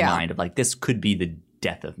his mind of like, this could be the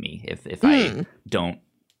death of me if I don't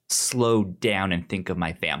slow down and think of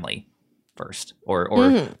my family first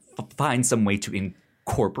or find some way to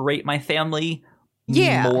incorporate my family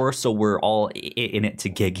more so we're all in it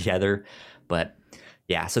together. But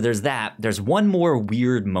so there's that. There's one more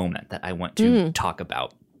weird moment that I want to talk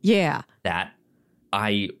about. Yeah. That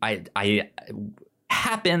I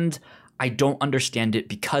happened. I don't understand it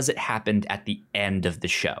because it happened at the end of the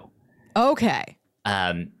show. Okay.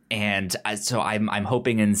 So I'm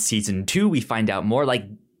hoping in season 2 we find out more. Like,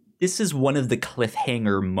 this is one of the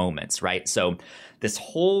cliffhanger moments, right? So this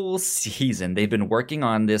whole season, they've been working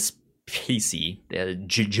on this PC,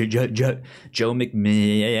 Joe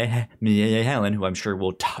McMillan, who I'm sure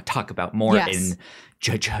we'll talk about more in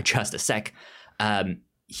just a sec.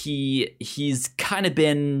 He's kind of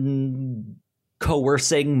been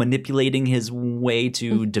coercing, manipulating his way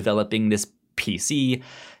to developing this PC.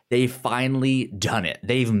 They've finally done it.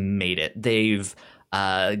 They've made it. They've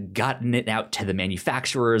gotten it out to the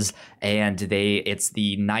manufacturers, and it's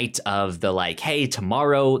the night of the like, hey,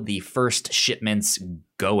 tomorrow the first shipments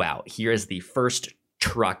go out. Here's the first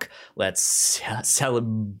truck. Let's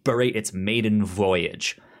celebrate its maiden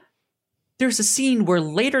voyage. There's a scene where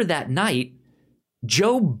later that night,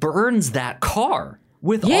 Joe burns that car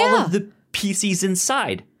with all of the PCs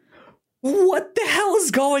inside. What the hell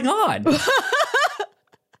is going on?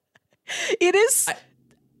 It is...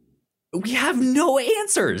 we have no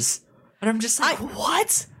answers. And I'm just like,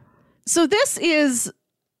 what? So this is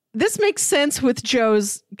this makes sense with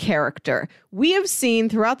Joe's character. We have seen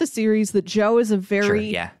throughout the series that Joe is a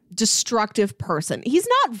very destructive person. He's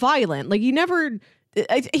not violent. Like, he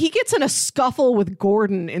gets in a scuffle with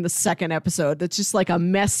Gordon in the second episode. That's just like a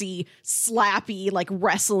messy, slappy, like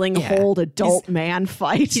wrestling hold adult man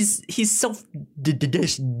fight. He's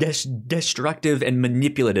self-destructive and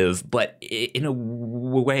manipulative, but in a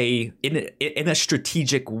way, in a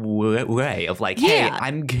strategic way of like, hey,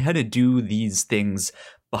 I'm gonna do these things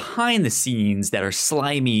behind the scenes that are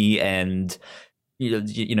slimy and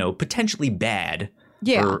potentially bad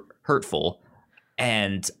or hurtful.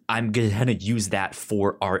 And I'm gonna use that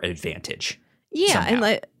for our advantage.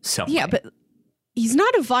 Yeah, but he's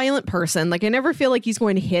not a violent person. Like, I never feel like he's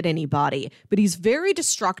going to hit anybody, but he's very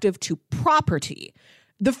destructive to property.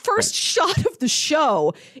 The first shot of the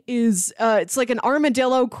show is it's like an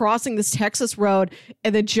armadillo crossing this Texas road,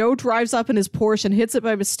 and then Joe drives up in his Porsche and hits it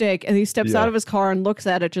by mistake, and he steps out of his car and looks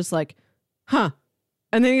at it just like, huh.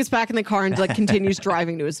 And then he gets back in the car and like continues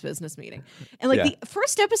driving to his business meeting. And like the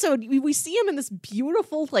first episode, we see him in this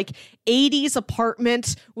beautiful like 80s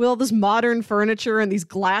apartment with all this modern furniture and these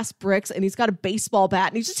glass bricks. And he's got a baseball bat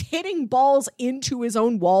and he's just hitting balls into his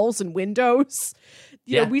own walls and windows.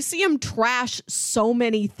 You know, we see him trash so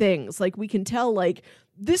many things. Like, we can tell, like,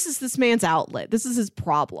 this is this man's outlet. This is his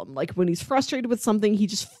problem. Like, when he's frustrated with something, he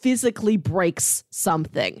just physically breaks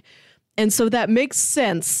something. And so that makes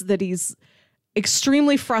sense that he's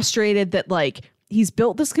extremely frustrated that, like, he's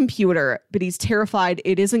built this computer, but he's terrified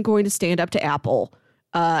it isn't going to stand up to Apple.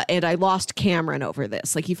 And I lost Cameron over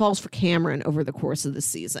this. Like, he falls for Cameron over the course of the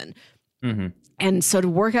season. Mm-hmm. And so to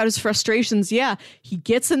work out his frustrations, he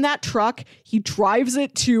gets in that truck. He drives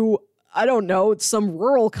it to, I don't know, some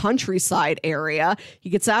rural countryside area. He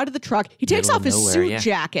gets out of the truck. He takes off his suit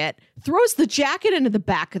jacket, throws the jacket into the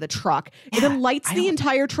back of the truck, and then lights the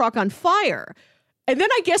entire truck on fire. And then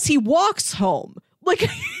I guess he walks home. Like,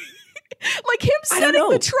 like him setting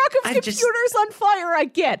the truck of computers on fire, I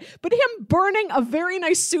get. But him burning a very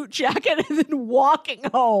nice suit jacket and then walking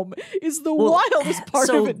home is the wildest part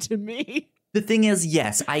of it to me. The thing is,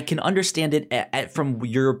 yes, I can understand it from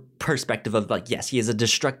your perspective of like, yes, he is a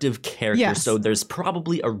destructive character. So there's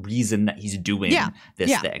probably a reason that he's doing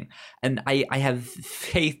this thing. And I have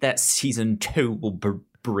faith that season 2 will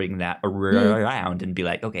bring that around and be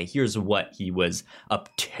like, okay, here's what he was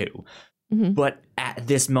up to. Mm-hmm. But at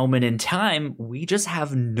this moment in time, we just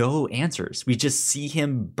have no answers. We just see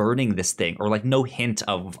him burning this thing, or like no hint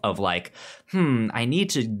of like, I need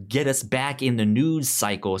to get us back in the news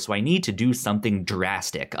cycle, so I need to do something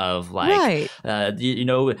drastic of like,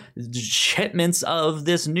 shipments of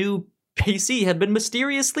this new PC have been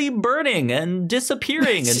mysteriously burning and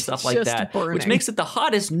disappearing and stuff like that, which makes it the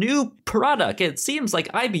hottest new product. It seems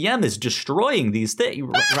like IBM is destroying these things,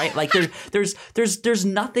 right? Like there's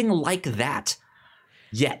nothing like that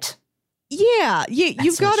yet. Yeah,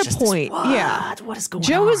 you've got a point. What is going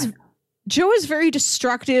on? Joe is very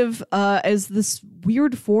destructive as this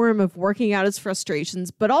weird form of working out his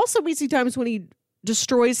frustrations, but also we see times when he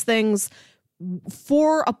destroys things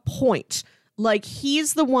for a point. Like,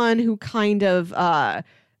 he's the one who kind of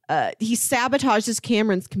he sabotages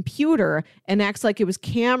Cameron's computer and acts like it was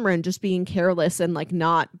Cameron just being careless and like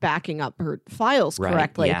not backing up her files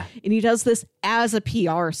correctly. And he does this as a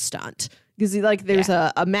PR stunt because there's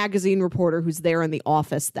a magazine reporter who's there in the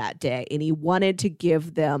office that day, and he wanted to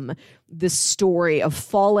give them this story of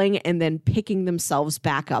falling and then picking themselves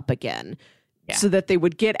back up again so that they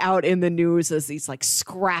would get out in the news as these like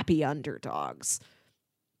scrappy underdogs.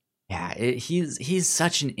 Yeah, he's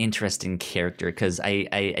such an interesting character because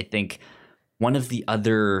I think one of the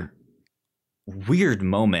other weird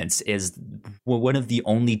moments is one of the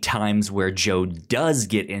only times where Joe does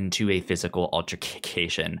get into a physical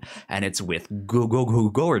altercation, and it's with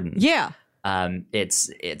Gordon. Yeah.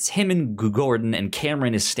 It's him and Gordon, and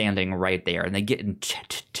Cameron is standing right there, and they get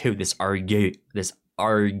into this argument,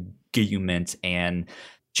 and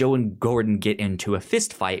Joe and Gordon get into a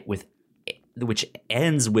fist fight which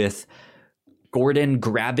ends with Gordon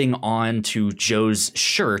grabbing onto Joe's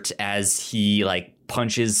shirt as he like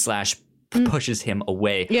punches / pushes him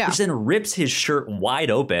away, which then rips his shirt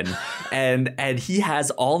wide open, and he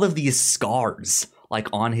has all of these scars like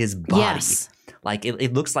on his body. Like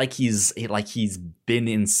it looks like he's been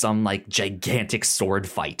in some like gigantic sword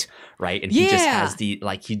fight, right? And he just has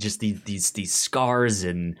these scars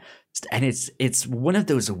and it's one of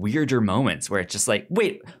those weirder moments where it's just like,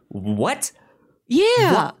 wait, what?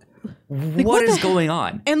 Yeah. What is going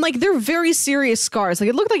on? And like, they're very serious scars. Like,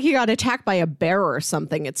 it looked like he got attacked by a bear or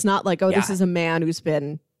something. It's not like, this is a man who's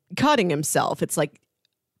been cutting himself. It's like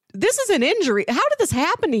this is an injury. How did this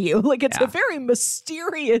happen to you? Like, it's Yeah. a very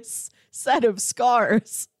mysterious set of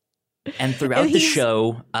scars. And throughout the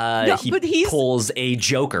show, he pulls a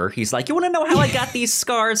Joker. He's like, you want to know how I got these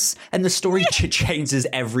scars? And the story changes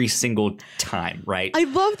every single time, right? I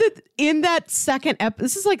love that in that second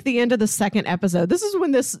this is like the end of the second episode. This is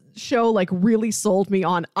when this show like really sold me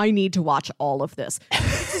on, I need to watch all of this.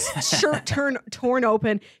 His shirt torn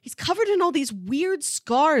open. He's covered in all these weird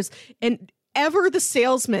scars. And Ever the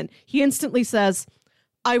salesman, he instantly says,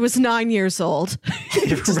 I was 9 years old.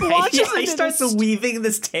 Right? Yeah, he starts weaving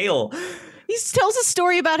this tale. He tells a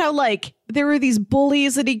story about how, like, there were these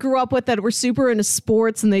bullies that he grew up with that were super into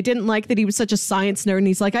sports, and they didn't like that he was such a science nerd. And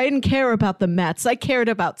he's like, I didn't care about the Mets. I cared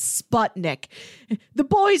about Sputnik. The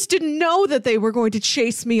boys didn't know that they were going to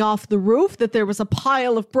chase me off the roof, that there was a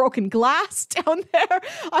pile of broken glass down there.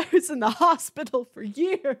 I was in the hospital for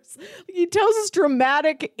years. He tells this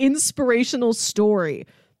dramatic, inspirational story.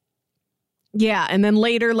 Yeah, and then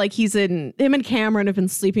later, like, him and Cameron have been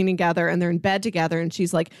sleeping together, and they're in bed together, and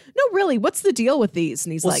she's like, no, really, what's the deal with these?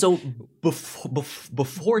 And he's like... So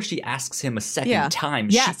before she asks him a second time,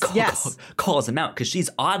 she calls him out, because she's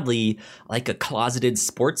oddly, like, a closeted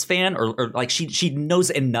sports fan, or like, she knows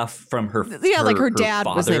enough from her like, her dad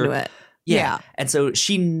father. Was into it. Yeah. And so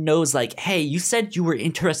she knows, like, hey, you said you were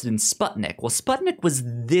interested in Sputnik. Well, Sputnik was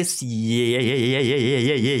this year,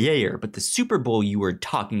 but the Super Bowl you were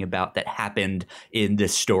talking about that happened in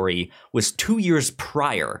this story was 2 years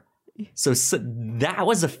prior. So that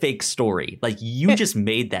was a fake story. Like, you just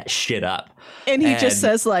made that shit up. And he just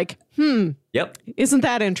says, like, yep, isn't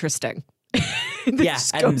that interesting?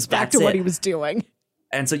 Just goes back to what he was doing.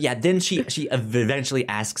 And so, yeah, then she eventually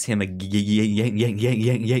asks him again,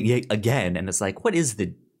 and it's like, what is the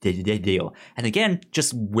deal? And again,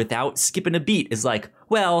 just without skipping a beat, is like,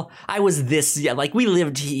 well, I was this, like, we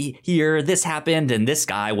lived here, this happened, and this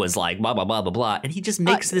guy was like, blah, blah, blah, blah, blah. And he just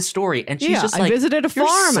makes this story, and she's just like, I visited a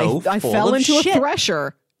farm, I fell into a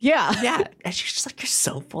thresher. Yeah. Yeah. And she's just like, you're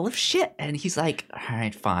so full of shit. And he's like, all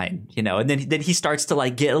right, fine. You know, and then he starts to,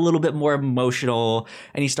 like, get a little bit more emotional,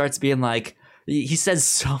 and he starts being like, he says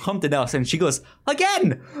something else, and she goes,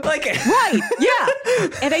 again, like, right, yeah.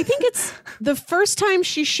 And I think it's the first time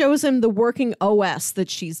she shows him the working OS that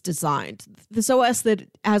she's designed, this OS that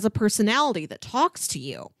has a personality that talks to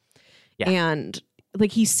you. Yeah. And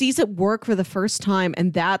like, he sees it work for the first time,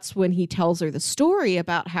 and that's when he tells her the story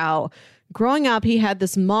about how growing up he had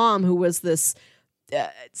this mom who was this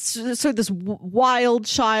this wild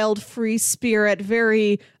child, free spirit,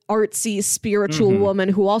 very artsy, spiritual woman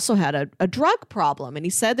who also had a drug problem. And he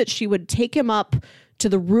said that she would take him up to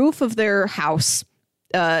the roof of their house.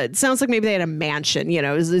 It sounds like maybe they had a mansion, you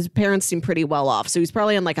know, his parents seemed pretty well off. So he's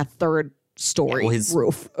probably on like a third story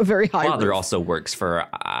roof, a very high father roof. Also works for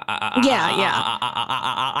IBM.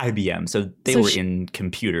 So they were in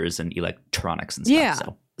computers and electronics and stuff. Yeah.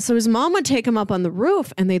 So his mom would take him up on the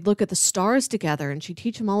roof, and they'd look at the stars together, and she'd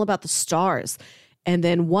teach him all about the stars. And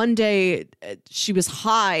then one day she was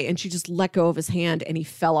high, and she just let go of his hand, and he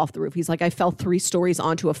fell off the roof. He's like, I fell 3 stories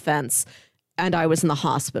onto a fence, and I was in the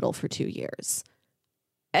hospital for 2 years.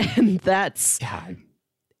 And that's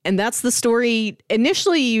the story.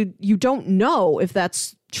 Initially, you don't know if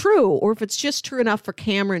that's true or if it's just true enough for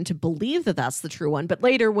Cameron to believe that that's the true one. But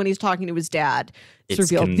later, when he's talking to his dad, it's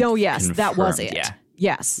revealed, no, yes, confirmed. That was it. Yeah.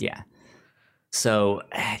 Yes. Yeah. So,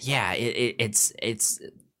 yeah, it's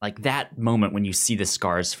like that moment when you see the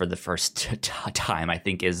scars for the first time, I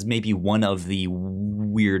think is maybe one of the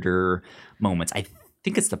weirder moments. I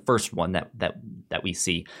think it's the first one that we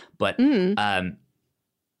see. But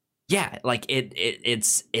yeah, like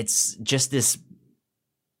it's just this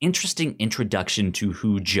interesting introduction to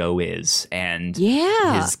who Joe is and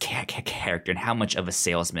his character and how much of a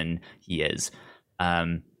salesman he is.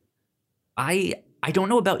 I don't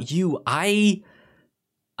know about you. I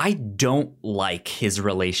don't like his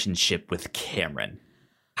relationship with Cameron.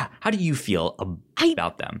 How do you feel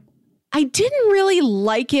about them? I didn't really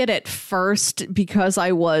like it at first because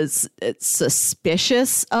I was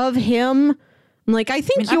suspicious of him. Like, I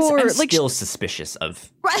think I'm like still suspicious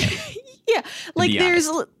of. Right? Yeah. Like, there's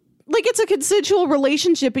like, it's a consensual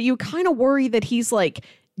relationship, but you kind of worry that he's like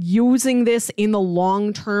using this in the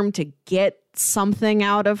long term to get something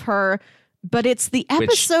out of her. But it's the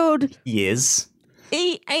episode. Which he is.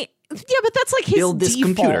 Yeah, but that's like his build this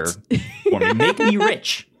default. Computer for me, make me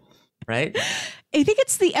rich, right? I think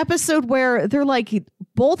it's the episode where they're like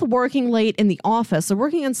both working late in the office. They're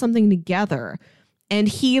working on something together, and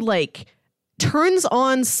he like turns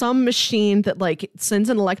on some machine that like sends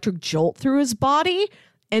an electric jolt through his body,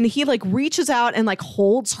 and he like reaches out and like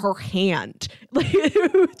holds her hand. Like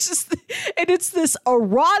and it's this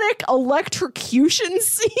erotic electrocution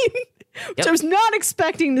scene, which I was not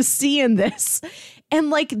expecting to see in this. And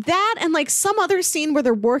like that, and like some other scene where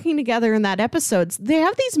they're working together in that episode, they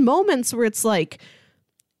have these moments where it's like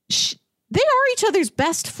they are each other's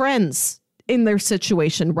best friends in their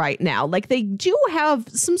situation right now. Like they do have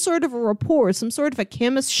some sort of a rapport, some sort of a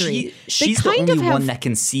chemistry. She's the only one that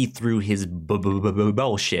can see through his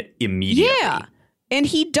bullshit immediately. Yeah. And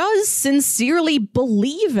he does sincerely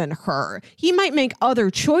believe in her. He might make other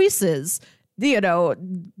choices, you know,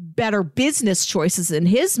 better business choices in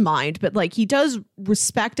his mind, but like he does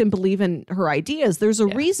respect and believe in her ideas. There's a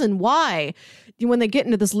reason why when they get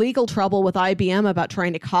into this legal trouble with IBM about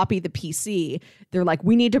trying to copy the PC, they're like,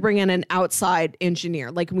 we need to bring in an outside engineer.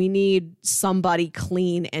 Like we need somebody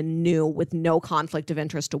clean and new with no conflict of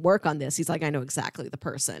interest to work on this. He's like, I know exactly the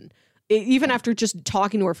person. Even after just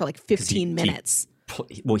talking to her for like 15 minutes.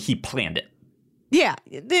 He planned it. Yeah.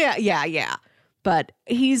 But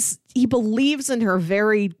he believes in her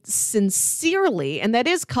very sincerely, and that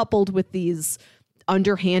is coupled with these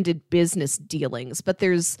underhanded business dealings. But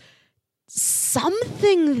there's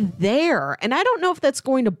something there, and I don't know if that's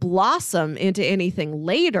going to blossom into anything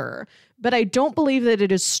later, but I don't believe that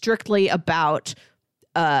it is strictly about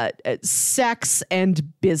sex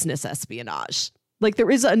and business espionage. Like there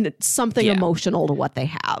is something emotional to what they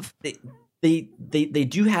have. They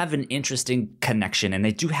do have an interesting connection, and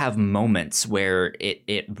they do have moments where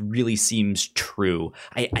it really seems true.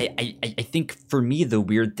 I think for me the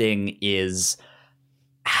weird thing is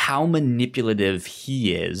how manipulative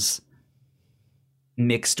he is,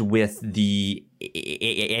 mixed with the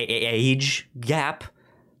age gap.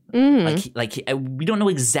 We don't know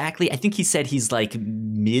exactly. I think he said he's like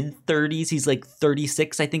mid 30s. He's like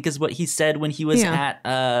 36, I think is what he said when he was at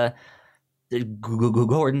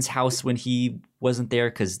Gordon's house when he wasn't there,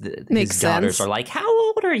 because his daughters are like, how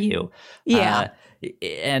old are you?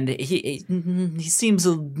 And he seems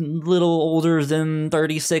a little older than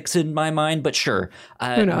 36 in my mind, but sure.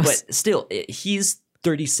 Who knows? But still, he's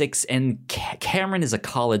 36 and Cameron is a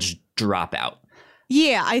college dropout.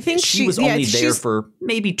 Yeah, I think she was only there for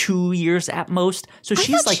maybe 2 years at most. So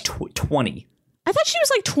she's like 20. I thought she was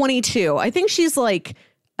like 22. I think she's like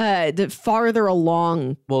farther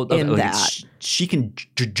along in that. She can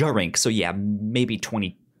drink, so yeah, maybe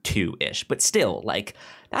 22-ish. But still, like,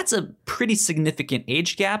 that's a pretty significant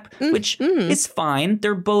age gap, which is fine.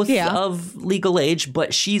 They're both of legal age,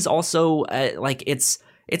 but she's also like it's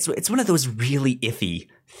one of those really iffy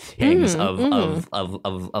things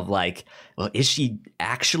of like, well, is she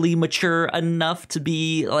actually mature enough to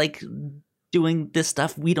be like doing this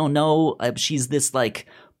stuff? We don't know. She's this like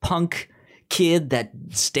punk kid that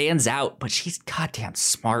stands out, but she's goddamn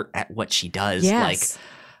smart at what she does. Yes.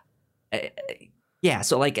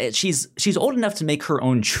 So like she's old enough to make her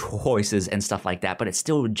own choices and stuff like that, but it's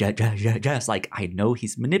still just like, I know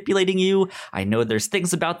he's manipulating you. I know there's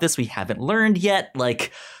things about this we haven't learned yet.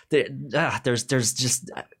 Like there's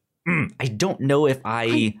just I don't know if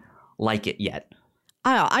I like it yet.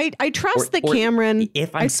 I trust that Cameron,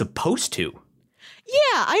 if I'm supposed to.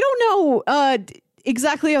 Yeah, I don't know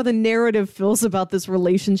exactly how the narrative feels about this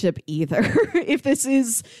relationship either. If this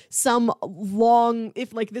is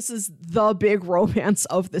if like this is the big romance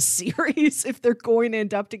of the series, if they're going to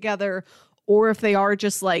end up together, or if they are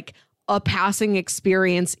just like a passing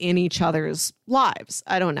experience in each other's lives.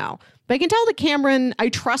 I don't know. But I can tell that Cameron, I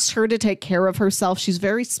trust her to take care of herself. She's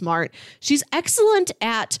very smart. She's excellent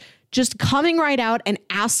at just coming right out and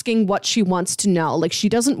asking what she wants to know. Like, she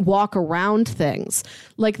doesn't walk around things.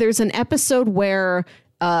 Like, there's an episode where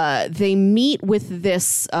they meet with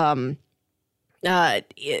this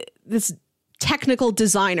this technical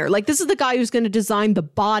designer. Like, this is the guy who's going to design the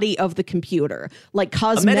body of the computer, like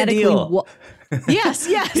cosmetically. Yes.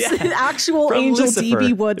 Yeah. Actual From Angel Lucifer.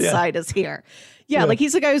 D.B. Woodside is here. Yeah, like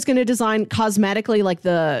he's the guy who's going to design cosmetically like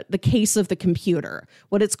the case of the computer,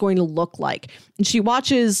 what it's going to look like. And she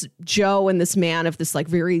watches Joe and this man have this like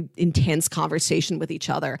very intense conversation with each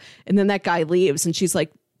other. And then that guy leaves and she's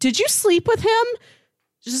like, did you sleep with him?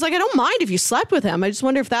 She's like, I don't mind if you slept with him. I just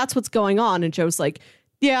wonder if that's what's going on. And Joe's like,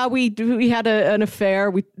 yeah, we had an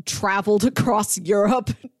affair. We traveled across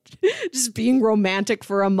Europe, just being romantic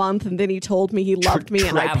for a month. And then he told me he loved me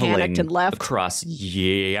and I panicked and left. Across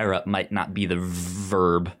Europe might not be the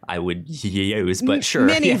verb I would use, but sure.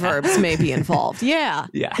 Many verbs may be involved. Yeah.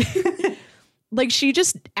 Yeah. Like, she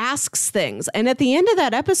just asks things. And at the end of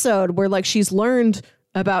that episode where like she's learned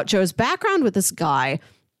about Joe's background with this guy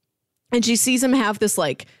and she sees him have this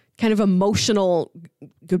like kind of emotional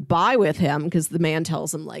goodbye with him because the man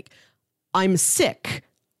tells him like, I'm sick.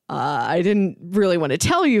 I didn't really want to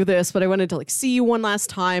tell you this, but I wanted to like see you one last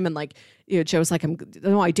time. And like, Joe's like,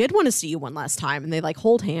 no, I did want to see you one last time. And they like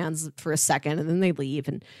hold hands for a second and then they leave.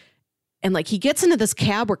 And like he gets into this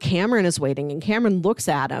cab where Cameron is waiting and Cameron looks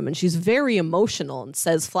at him and she's very emotional and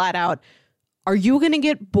says flat out, are you going to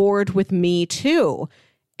get bored with me too?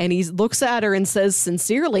 And he looks at her and says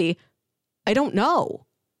sincerely, I don't know.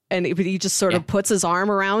 And he just sort of puts his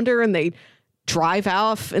arm around her and they drive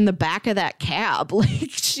off in the back of that cab.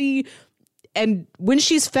 And when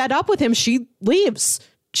she's fed up with him, she leaves.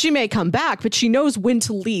 She may come back, but she knows when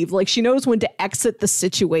to leave. Like she knows when to exit the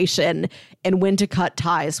situation and when to cut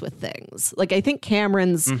ties with things. Like I think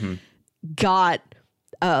Cameron's got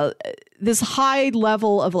this high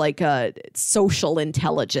level of like social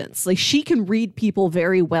intelligence. Like she can read people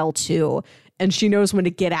very well too. And she knows when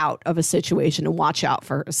to get out of a situation and watch out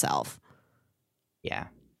for herself. Yeah.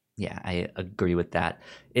 Yeah, I agree with that.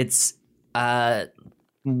 It's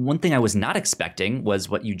one thing I was not expecting was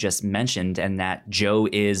what you just mentioned, and that Joe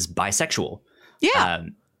is bisexual. Yeah,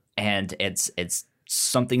 and it's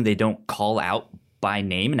something they don't call out by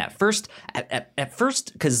name. And at first,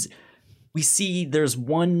 because we see there's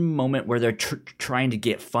one moment where they're trying to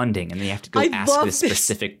get funding, and they have to go ask this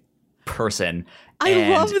specific person.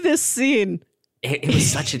 I love this scene. It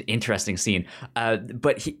was such an interesting scene.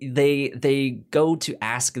 But they go to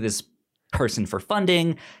ask this person for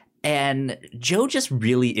funding, and Joe just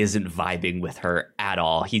really isn't vibing with her at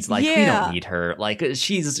all. He's like, we don't need her. Like,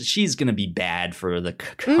 she's going to be bad for the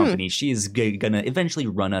company. She's going to eventually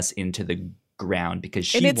run us into the ground because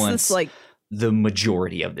she wants this, like, the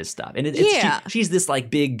majority of this stuff. And she's this like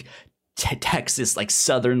big Texas, like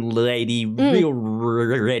Southern lady, real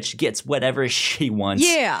rich, gets whatever she wants.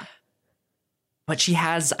 Yeah. But she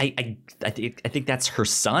has, I think that's her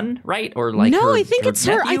son, right? Or like no, her, I think it's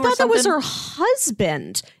her. I thought that was her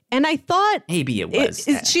husband, and I thought maybe it was.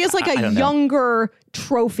 She has like a younger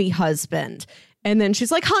trophy husband, and then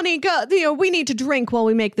she's like, "Honey, go. We need to drink while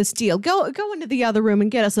we make this deal. Go into the other room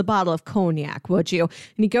and get us a bottle of cognac, would you?"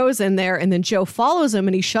 And he goes in there, and then Joe follows him,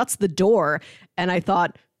 and he shuts the door. And I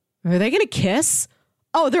thought, are they going to kiss?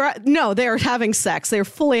 Oh, they're having sex. They're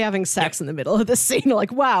fully having sex in the middle of the scene.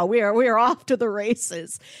 Like, wow, we are off to the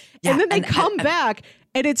races. Yeah, and then they come back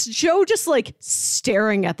and it's Joe just like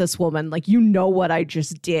staring at this woman. Like, you know what I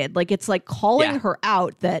just did. Like, it's like calling her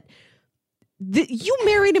out that you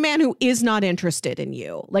married a man who is not interested in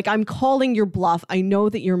you. Like, I'm calling your bluff. I know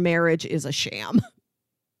that your marriage is a sham.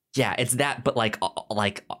 Yeah, it's that. But like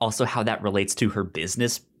also how that relates to her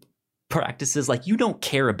business practices. Like, you don't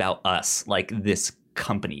care about us like this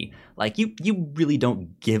company. Like you really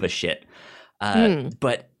don't give a shit.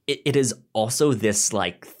 But it is also this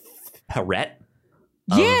like threat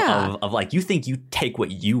of like, you think you take what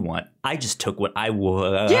you want. I just took what I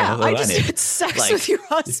wanted. Yeah, I just had sex with your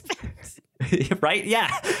husband. Right? Yeah.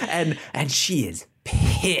 And she is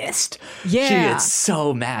pissed. Yeah. She is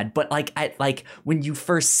so mad. But like when you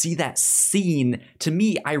first see that scene, to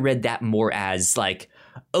me, I read that more as like,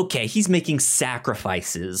 okay, he's making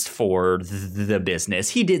sacrifices for the business.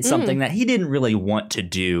 He did something that he didn't really want to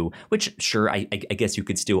do, which sure, I guess you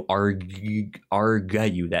could still argue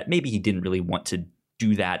that maybe he didn't really want to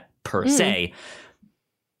do that per se.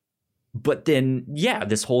 But then, yeah,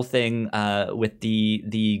 this whole thing with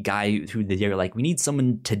the guy who they're like, we need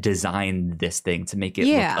someone to design this thing to make it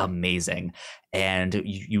look amazing. And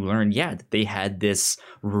you learn, that they had this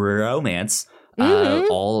romance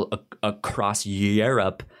all across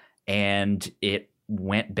Europe, and it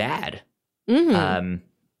went bad. And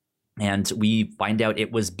we find out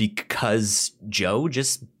it was because Joe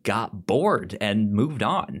just got bored and moved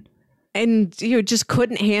on. And just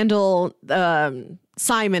couldn't handle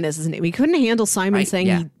Simon is his name. He couldn't handle Simon saying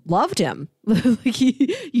he loved him.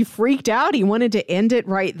 he freaked out. He wanted to end it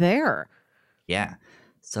right there. Yeah.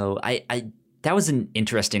 So I that was an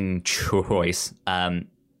interesting choice,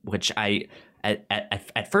 which I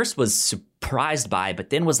at first was surprised by,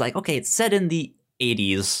 but then was like, okay, it's set in the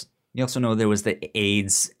 80s. You also know there was the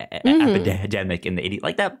AIDS epidemic in the 80s.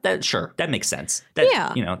 Like that sure, that makes sense.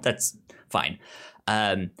 That's fine.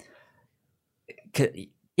 I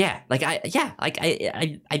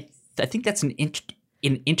think that's an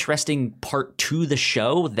interesting part to the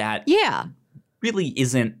show that really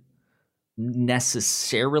isn't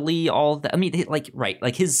necessarily all that. I mean,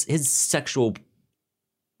 his sexual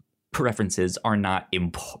preferences are not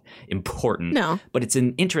important. No, but it's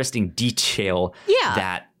an interesting detail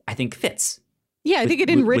that I think fits. Yeah, I think it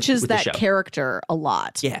enriches that character a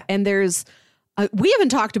lot. Yeah, and there's We haven't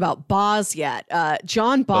talked about Boz yet.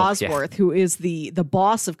 John Bosworth, who is the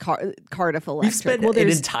boss of Cardiff Electric. We've spent an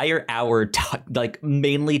entire hour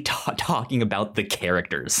mainly talking about the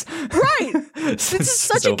characters. Right. This is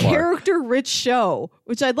such a character-rich show,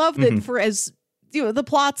 which I love that for as, the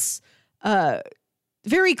plot's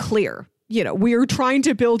very clear. We are trying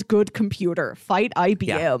to build good computer, fight IBM.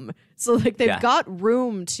 Yeah. So they've got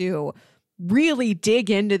room to really dig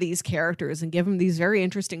into these characters and give them these very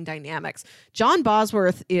interesting dynamics. John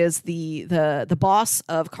Bosworth is the boss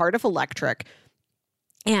of Cardiff Electric,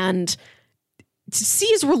 and to see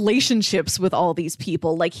his relationships with all these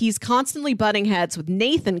people, he's constantly butting heads with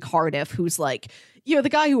Nathan Cardiff, who's the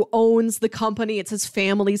guy who owns the company. It's his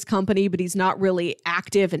family's company, but he's not really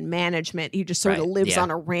active in management. He just sort of lives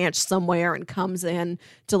on a ranch somewhere and comes in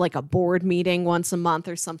to a board meeting once a month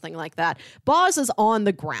or something like that. Boz is on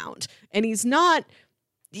the ground, and he's not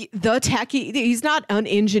the techie. He's not an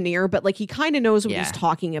engineer, but he kind of knows what he's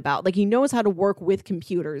talking about. He knows how to work with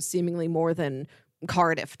computers seemingly more than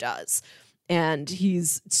Cardiff does. And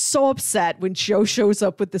he's so upset when Joe shows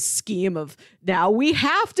up with the scheme of, now we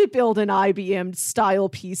have to build an IBM style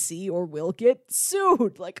PC or we'll get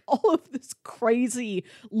sued. All of this crazy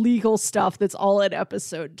legal stuff that's all in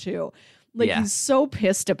episode 2. He's so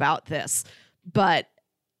pissed about this. And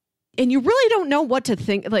you really don't know what to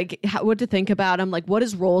think, what to think about him. What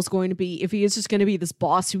his role is going to be, if he is just going to be this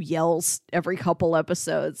boss who yells every couple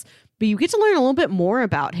episodes. But you get to learn a little bit more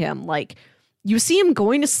about him. You see him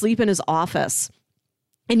going to sleep in his office,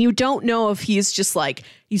 and you don't know if he's just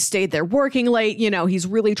he stayed there working late. He's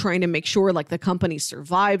really trying to make sure the company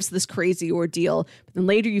survives this crazy ordeal. But then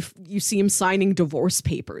later you see him signing divorce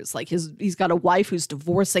papers. He's got a wife who's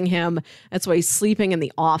divorcing him. That's why he's sleeping in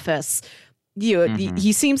the office.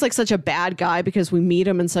 He seems like such a bad guy because we meet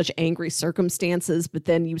him in such angry circumstances, but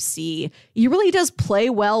then you see he really does play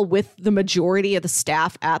well with the majority of the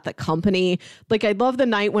staff at the company. I love the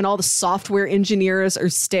night when all the software engineers are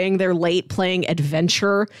staying there late playing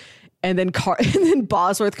Adventure, and then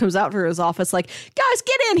Bosworth comes out for his office guys,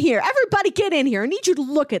 get in here. Everybody get in here. I need you to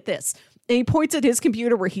look at this. And he points at his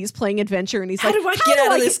computer where he's playing Adventure, and he's how do I get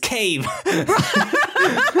out of this cave?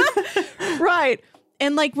 Right.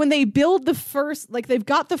 And when they build the first, they've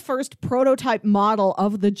got the first prototype model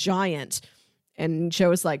of the Giant. And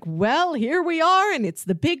Joe's well, here we are. And it's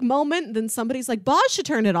the big moment. And then somebody's Boz should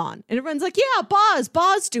turn it on. And everyone's yeah,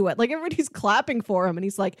 Boz do it. Everybody's clapping for him. And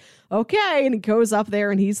he's okay. And he goes up there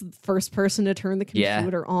and he's the first person to turn the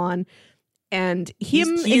computer on. And he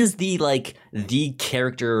is the the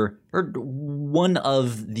character, or one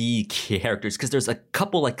of the characters, because there's a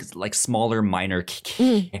couple smaller minor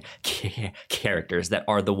characters that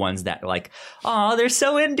are the ones that they're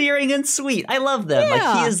so endearing and sweet. I love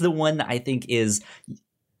them. He is the one that I think is,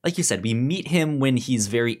 like you said, we meet him when he's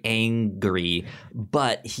very angry,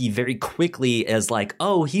 but he very quickly is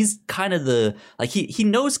he's kind of the, he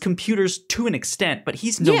knows computers to an extent, but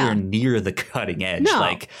he's nowhere near the cutting edge.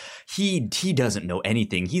 No. He doesn't know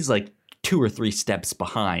anything. He's 2 or 3 steps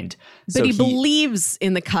behind. But so he believes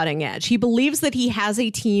in the cutting edge. He believes that he has a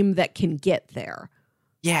team that can get there.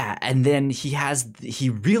 Yeah, and then he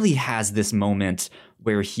really has this moment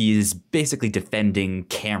where he is basically defending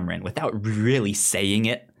Cameron without really saying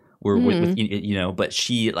it. But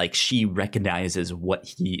she recognizes what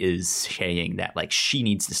he is saying, that she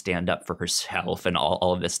needs to stand up for herself and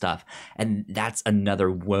all of this stuff. And that's another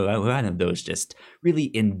one of those just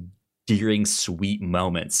really endearing, sweet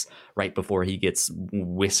moments right before he gets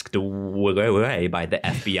whisked away by the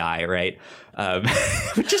FBI, right?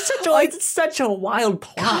 Which is such a wild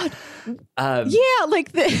plot.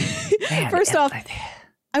 First off,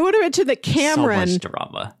 I would have mentioned that Cameron, so much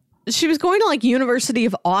drama. She was going to University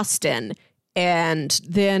of Austin, and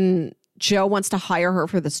then Joe wants to hire her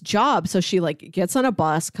for this job. So she gets on a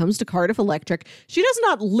bus, comes to Cardiff Electric. She does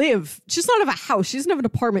not live. She does not have a house. She doesn't have an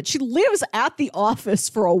apartment. She lives at the office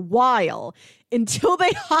for a while until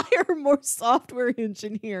they hire more software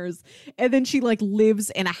engineers. And then she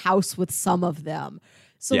lives in a house with some of them.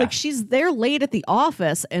 So she's there late at the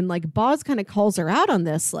office, and Boz kind of calls her out on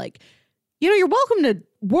this. You're welcome to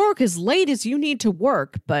work as late as you need to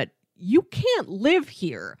work, but you can't live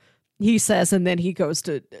here, he says. And then he goes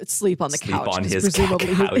to sleep on the couch. On his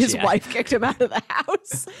presumably couch, his wife kicked him out of the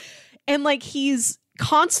house. And he's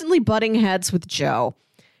constantly butting heads with Joe.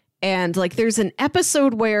 And there's an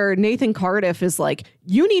episode where Nathan Cardiff is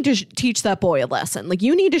you need to teach that boy a lesson.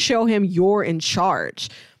 You need to show him you're in charge.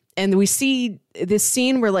 And we see this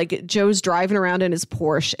scene where Joe's driving around in his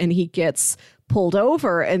Porsche and he gets pulled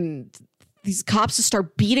over, and these cops just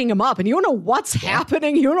start beating him up, and you don't know what's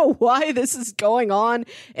happening. You don't know why this is going on.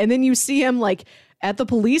 And then you see him at the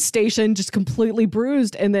police station, just completely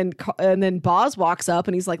bruised. And then Boz walks up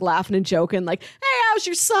and he's like laughing and joking, like, "Hey, how's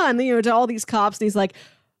your son?" You know, to all these cops. And he's like,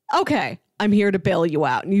 "Okay, I'm here to bail you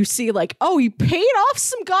out." And you see like, oh, he paid off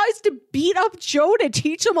some guys to beat up Joe to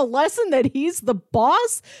teach him a lesson that he's the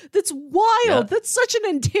boss. That's wild. Yeah. That's such an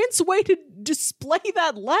intense way to display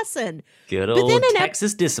that lesson. Good old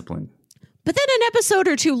Texas discipline. But then an episode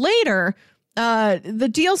or two later, the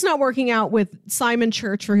deal's not working out with Simon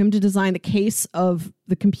Church for him to design the case of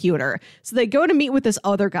the computer. So they go to meet with this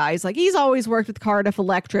other guy. He's like, he's always worked with Cardiff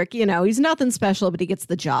Electric. You know, he's nothing special, but he gets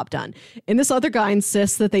the job done. And this other guy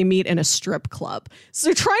insists that they meet in a strip club. So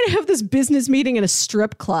they're trying to have this business meeting in a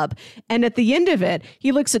strip club. And at the end of it,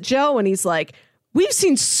 he looks at Joe and he's like, "We've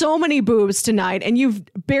seen so many boobs tonight and you've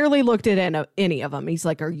barely looked at any of them." He's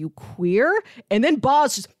like, "Are you queer?" And then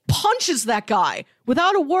Boz just punches that guy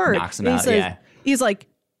without a word. Knocks him out, yeah. He's like,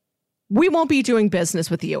 "We won't be doing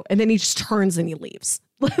business with you." And then he just turns and he leaves.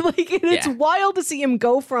 It's wild to see him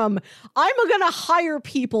go from, "I'm going to hire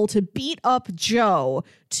people to beat up Joe,"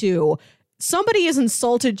 to somebody has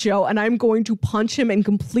insulted Joe and I'm going to punch him and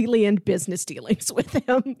completely end business dealings with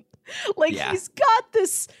him. He's got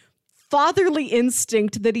this fatherly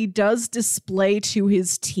instinct that he does display to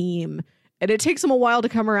his team. And it takes him a while to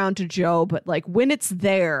come around to Joe, but like when it's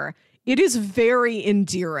there, it is very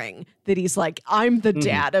endearing that he's like, "I'm the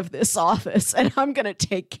dad of this office and I'm going to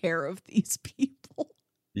take care of these people."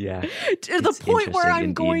 Yeah. To the point where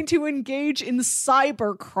I'm going to engage in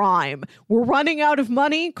cyber crime. We're running out of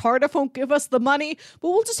money. Cardiff won't give us the money, but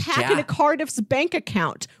we'll just hack into Cardiff's bank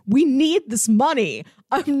account. We need this money.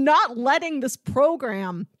 I'm not letting this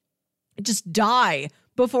program just die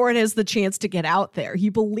before it has the chance to get out there. He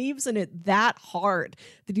believes in it that hard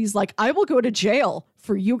that he's like, "I will go to jail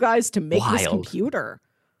for you guys to make this computer."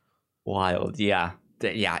 Wild. Yeah.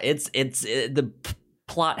 The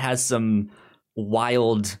plot has some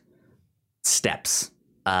wild steps,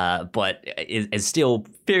 but is still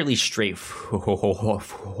fairly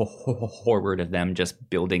straightforward of them just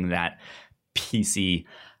building that PC.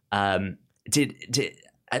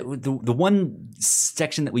 The one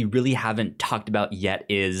section that we really haven't talked about yet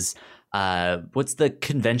is what's the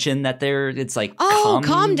convention that it's like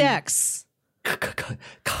Comdex.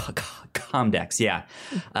 Comdex, yeah.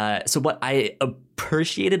 So what I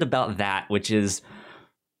appreciated about that, which is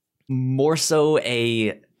more so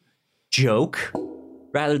a joke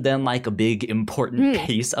rather than like a big important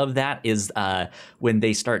piece of that, is when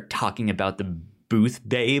they start talking about the booth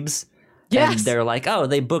babes. Yes. And they're like, "Oh,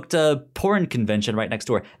 they booked a porn convention right next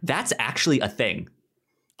door." That's actually a thing.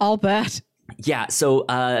 I'll bet. Yeah. So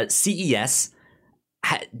CES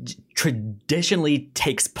traditionally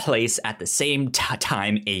takes place at the same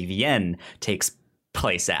time AVN takes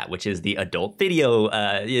place at, which is the Adult Video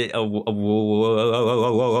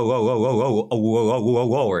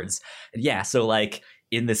Awards. Yeah. So like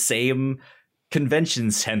in the same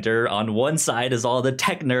convention center, on one side is all the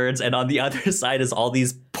tech nerds and on the other side is all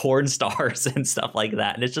these porn stars and stuff like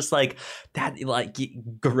that. And it's just like that, like,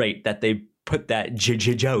 great that they put that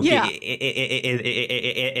joke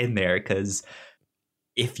in there, because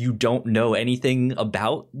if you don't know anything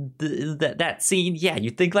about that scene, you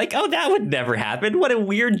think like, "Oh, that would never happen. What a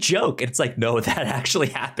weird joke." And it's like, no, that actually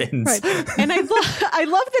happens. Right. And I love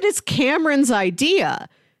that it's Cameron's idea.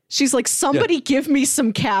 She's like, "Somebody give me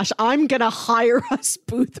some cash. I'm going to hire us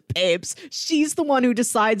booth babes." She's the one who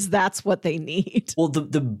decides that's what they need. Well,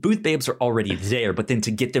 the booth babes are already there, but then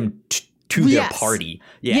to get them to their party.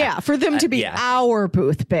 Yeah, for them to be our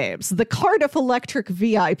booth babes, the Cardiff Electric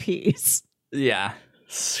VIPs. Yeah,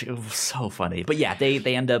 so funny. But yeah, they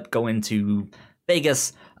end up going to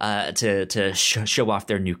Vegas to show off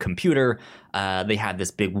their new computer. They have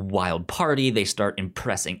this big wild party. They start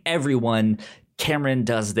impressing everyone. Cameron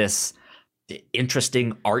does this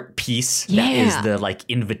interesting art piece that is the like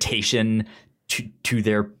invitation to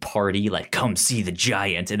their party, like, "Come see the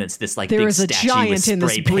giant," and it's this like there big is a statue giant with spray in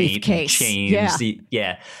this paint briefcase. and chains.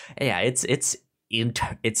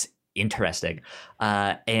 It's interesting,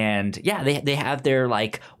 and they have their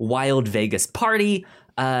like wild Vegas party.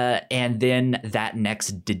 And then that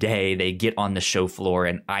next day they get on the show floor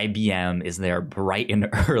and IBM is there bright and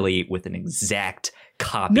early with an exact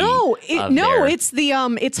copy.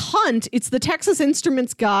 It's Hunt. It's the Texas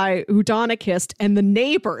Instruments guy who Donna kissed, and the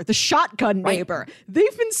neighbor, the shotgun neighbor.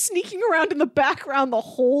 They've been sneaking around in the background the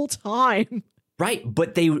whole time. Right,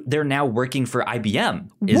 but they're now working for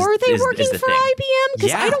IBM. Were they working for IBM?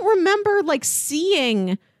 Because I don't remember like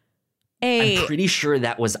seeing I'm pretty sure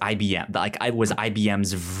that was IBM. Like, I was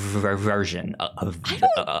version of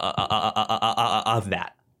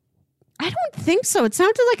that. I don't think so. It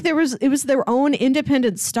sounded like it was their own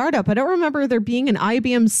independent startup. I don't remember there being an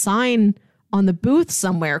IBM sign on the booth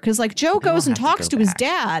somewhere, because like Joe goes and talks to his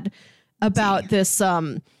dad about this.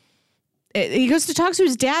 He goes to talk to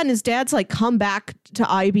his dad, and his dad's like, come back to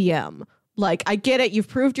IBM. Like, I get it. You've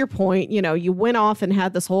proved your point. You know, you went off and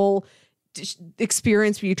had this whole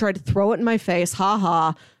experience where you tried to throw it in my face. Ha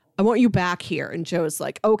ha. I want you back here. And Joe's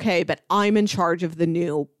like, okay, but I'm in charge of the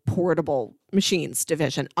new portable machines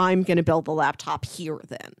division. I'm going to build the laptop here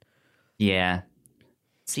then. Yeah.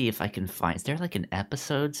 See if I can find. Is there like an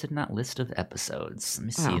episodes and not list of episodes? Let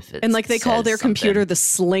me see if it's. And like they call their computer the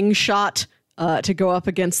slingshot to go up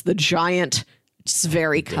against the giant. It's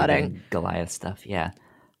very cutting. Goliath stuff. Yeah.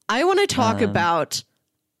 I want to talk about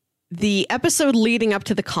the episode leading up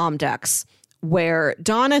to the Comdex, where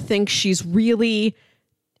Donna thinks she's at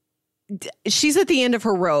the end of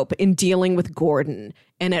her rope in dealing with Gordon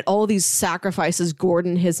and at all these sacrifices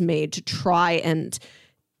Gordon has made to try and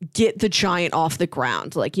get the giant off the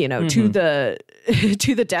ground, like, you know, to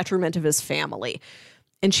the detriment of his family.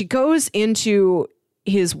 And she goes into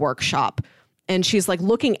his workshop and she's like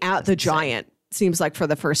looking at the giant, seems like for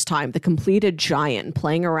the first time, the completed giant, and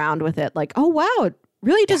playing around with it. Like, oh, wow, it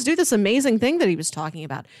really does do this amazing thing that he was talking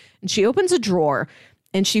about. And she opens a drawer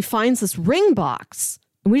and she finds this ring box.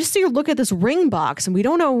 And we just see her look at this ring box and we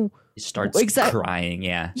don't know. He starts crying.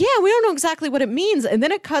 Yeah. Yeah. We don't know exactly what it means. And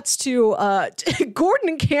then it cuts to Gordon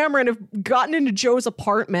and Cameron have gotten into Joe's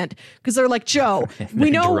apartment because they're like, Joe,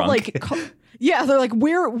 we know drunk. They're like,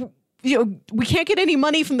 we can't get any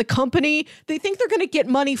money from the company. They think they're going to get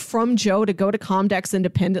money from Joe to go to Comdex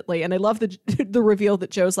independently. And I love the reveal that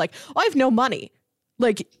Joe's like, I have no money.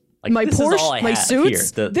 Like my Porsche, my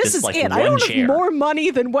suits, this is it. I don't have more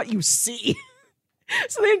money than what you see.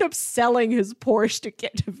 So they end up selling his Porsche to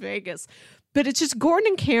get to Vegas. But it's just Gordon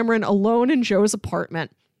and Cameron alone in Joe's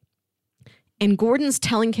apartment. And Gordon's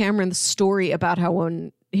telling Cameron the story about how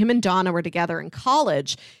when him and Donna were together in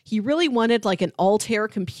college, he really wanted like an Altair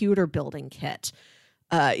computer building kit.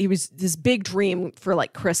 He was this big dream for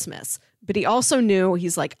like Christmas. But he also knew,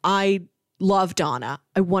 he's like, I love Donna.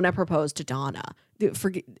 I want to propose to Donna.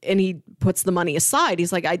 And he puts the money aside.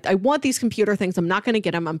 He's like, I want these computer things. I'm not going to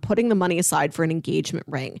get them. I'm putting the money aside for an engagement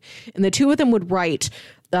ring. And the two of them would write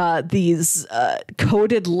these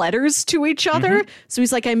coded letters to each other. So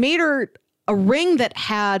he's like, I made her a ring that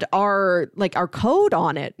had our code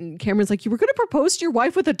on it. And Cameron's like, you were going to propose to your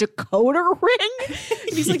wife with a decoder ring?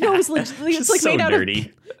 And he's like, no, it's like so made out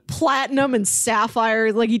nerdy. Of platinum and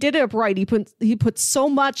sapphire. Like, he did it upright. He put so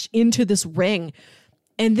much into this ring.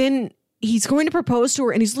 And then he's going to propose to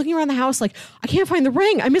her and he's looking around the house like, I can't find the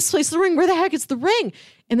ring. I misplaced the ring. Where the heck is the ring?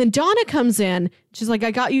 And then Donna comes in. She's like,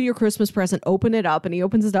 I got you your Christmas present. Open it up. And he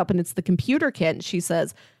opens it up and it's the computer kit. And she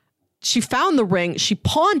says, she found the ring. She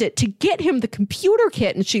pawned it to get him the computer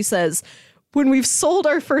kit. And she says, when we've sold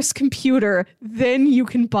our first computer, then you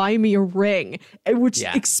can buy me a ring, which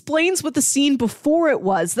explains what the scene before it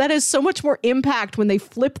was. That has so much more impact when they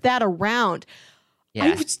flip that around. Yeah.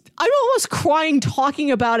 I'm almost crying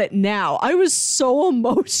talking about it now. I was so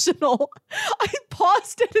emotional. I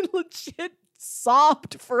paused it and legit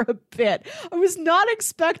sobbed for a bit. I was not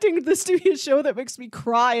expecting this to be a show that makes me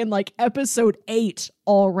cry in like episode 8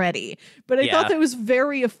 already. But I thought that was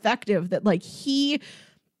very effective, that like he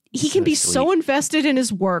can be so invested in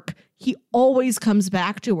his work. He always comes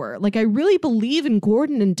back to her. Like, I really believe in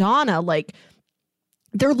Gordon and Donna. Like,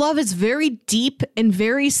 their love is very deep and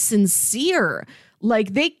very sincere.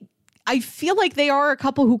 Like, I feel like they are a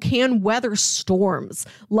couple who can weather storms.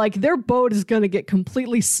 Like, their boat is going to get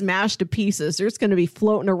completely smashed to pieces. They're just going to be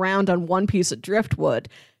floating around on one piece of driftwood,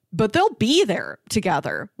 but they'll be there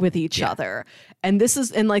together with each other. And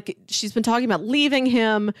like, she's been talking about leaving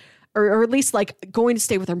him, or at least like going to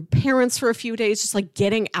stay with her parents for a few days, just like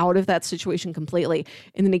getting out of that situation completely.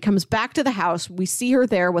 And then he comes back to the house. We see her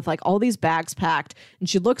there with like all these bags packed, and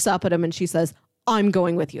she looks up at him and she says, I'm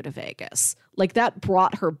going with you to Vegas. Like, that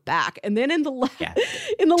brought her back. And then in the last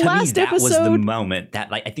episode, that was the moment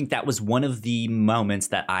that, like, I think that was one of the moments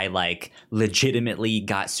that I like legitimately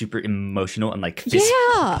got super emotional and like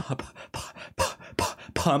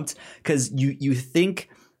pumped, because you think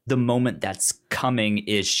the moment that's coming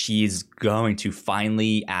is she's going to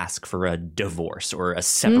finally ask for a divorce or a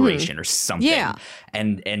separation or something. Yeah.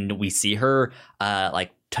 And we see her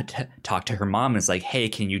like talk to her mom, and it's like, hey,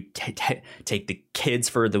 can you take the kids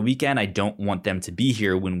for the weekend? I don't want them to be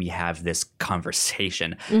here when we have this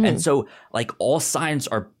conversation. And so like all signs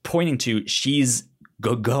are pointing to she's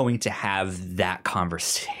going to have that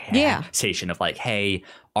conversation of like, hey,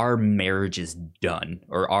 our marriage is done,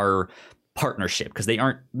 or our partnership, because they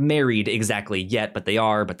aren't married exactly yet, but they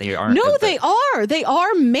are, but they aren't. No, they are. They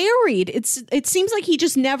are married. It seems like he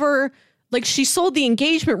just never, like, she sold the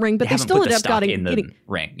engagement ring, but they still ended up getting the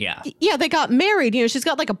ring. Yeah. Yeah, they got married. You know, she's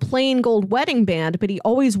got like a plain gold wedding band, but he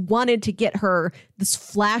always wanted to get her this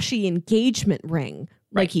flashy engagement ring,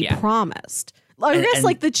 like he promised. I guess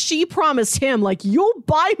like that she promised him, like, you'll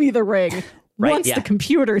buy me the ring once the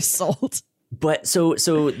computer's sold. But so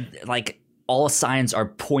like all signs are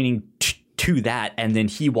pointing to that, and then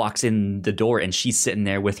he walks in the door and she's sitting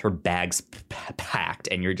there with her bags packed,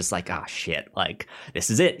 and you're just like, oh shit, like this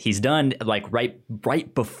is it, he's done. Like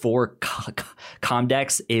right before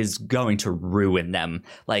Comdex is going to ruin them.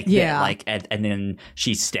 Like and then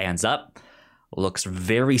she stands up, looks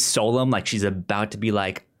very solemn, like she's about to be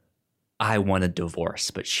like, I want a divorce,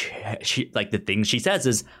 but she like the thing she says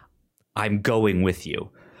is, I'm going with you.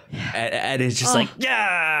 And it's just like,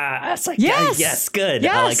 yeah, it's like, yes, good.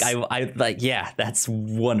 Yes. I like, yeah, that's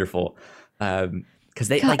wonderful. Because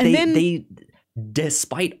they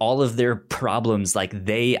despite all of their problems, like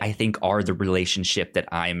they, I think, are the relationship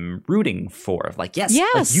that I'm rooting for. Like, yes.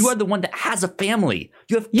 Like, you are the one that has a family.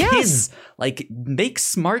 You have kids. Like, make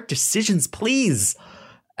smart decisions, please.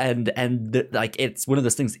 And like, it's one of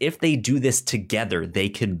those things. If they do this together, they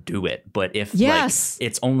can do it. But if like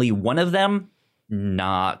it's only one of them,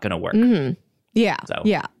 not gonna work. Yeah.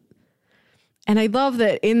 And I love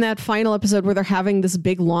that in that final episode where they're having this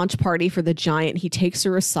big launch party for the giant, he takes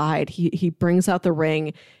her aside, he brings out the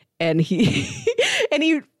ring, and they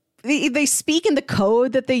speak in the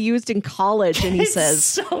code that they used in college, and he says,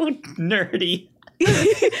 so nerdy.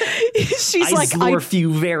 She's like, I dwarf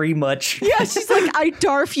you very much. Yeah, she's like, I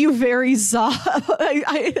darf you very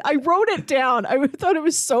I wrote it down. I thought it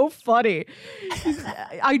was so funny.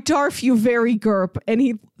 I darf you very Gerp. And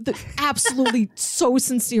he absolutely so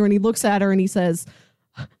sincere. And he looks at her and he says,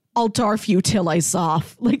 I'll darf you till I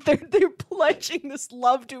soft. Like they're pledging this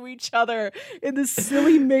love to each other in this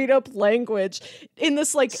silly made up language in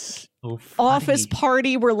this like office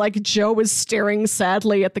party where like Joe is staring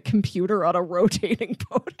sadly at the computer on a rotating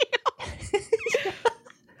podium.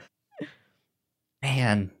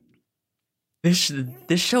 Man, this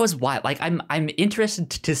show is wild. Like I'm interested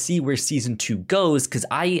to see where season 2 goes, because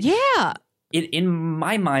in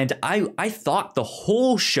my mind, I thought the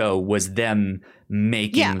whole show was them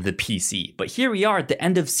making the PC. But here we are at the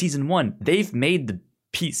end of season 1. They've made the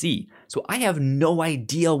PC. So I have no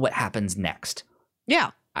idea what happens next.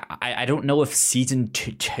 Yeah. I don't know if season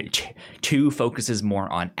two focuses more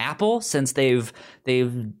on Apple, since they've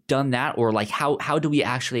done that, or like how do we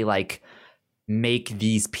actually like make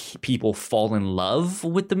these people fall in love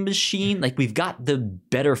with the machine? Like, we've got the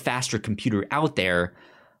better, faster computer out there,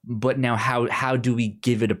 but now how do we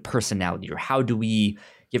give it a personality, or how do we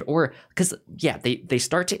give, or because they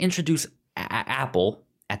start to introduce Apple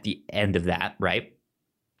at the end of that, right?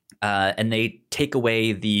 And they take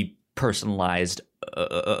away the personalized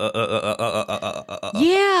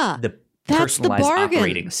that's the bargain.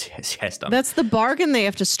 Operating system. That's the bargain they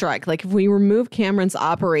have to strike. Like, if we remove Cameron's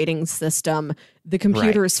operating system, the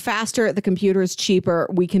computer is faster, the computer is cheaper.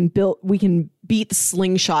 We can beat the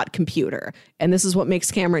slingshot computer. And this is what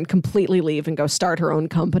makes Cameron completely leave and go start her own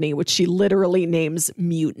company, which she literally names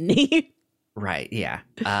Mutiny. Right, yeah.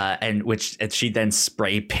 And she then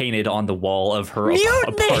spray painted on the wall of her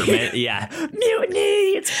apartment. Yeah.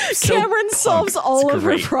 Mutiny! Cameron solves all of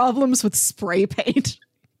her problems with spray paint.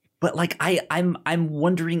 But like I'm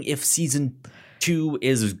wondering if season 2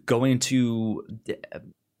 is going to.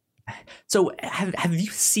 So have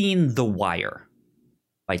you seen The Wire?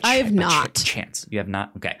 I have not. Chance you have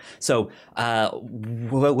not. Okay, so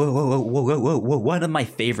one of my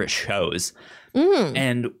favorite shows,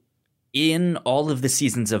 and in all of the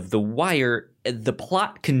seasons of The Wire, the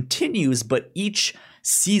plot continues, but each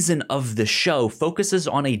season of the show focuses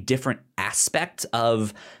on a different aspect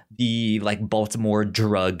of the like Baltimore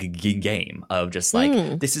drug game, of just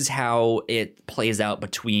like this is how it plays out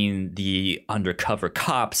between the undercover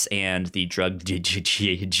cops and the drug dealers.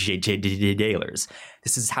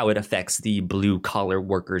 This is how it affects the blue collar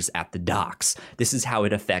workers at the docks. This is how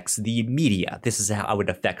it affects the media. This is how it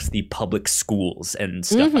affects the public schools and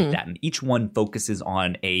stuff like that. And each one focuses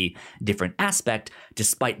on a different aspect,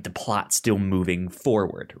 despite the plot still moving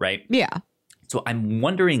forward, right? Yeah. So I'm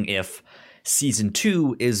wondering if season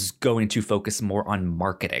 2 is going to focus more on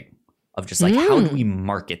marketing, of just like, how do we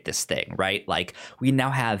market this thing, right? Like, we now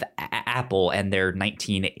have Apple and their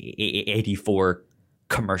 1984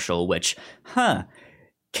 commercial, which,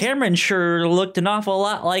 Cameron sure looked an awful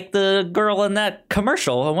lot like the girl in that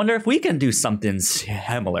commercial. I wonder if we can do something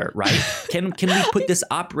similar, right? Can we put this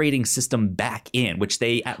operating system back in, which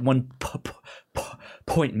they at one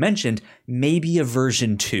point mentioned maybe a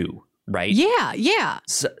version 2, right? Yeah.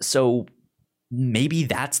 So maybe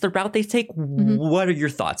that's the route they take. Mm-hmm. What are your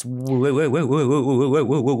thoughts? Where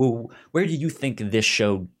do you think this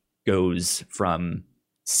show goes from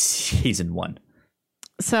season 1?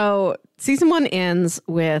 So season 1 ends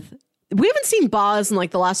with, we haven't seen Boz in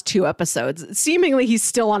like the last 2 episodes. Seemingly he's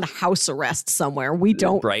still on house arrest somewhere. We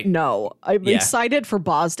don't know. I'm excited for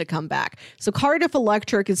Boz to come back. So Cardiff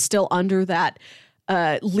Electric is still under that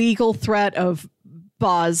legal threat of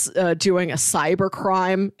Boz doing a cyber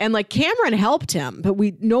crime. And like Cameron helped him, but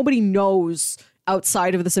nobody knows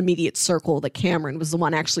outside of this immediate circle that Cameron was the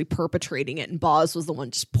one actually perpetrating it and Boz was the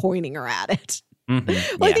one just pointing her at it.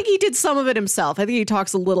 Mm-hmm. Well, I think he did some of it himself. I think he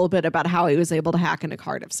talks a little bit about how he was able to hack into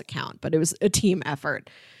Cardiff's account, but it was a team effort.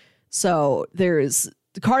 So there's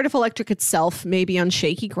Cardiff Electric itself may be on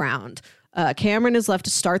shaky ground. Cameron is left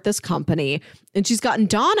to start this company, and she's gotten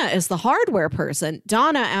Donna as the hardware person.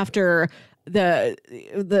 Donna, after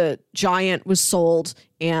the giant was sold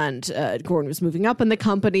and Gordon was moving up in the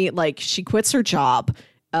company, like she quits her job.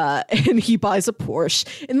 And he buys a Porsche.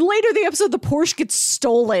 And later in the episode, the Porsche gets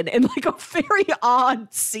stolen in like a very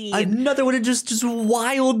odd scene. Another one of just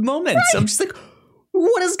wild moments. Right. I'm just like,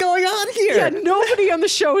 what is going on here? Yeah, nobody on the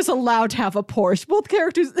show is allowed to have a Porsche. Both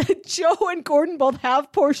characters, Joe and Gordon, both have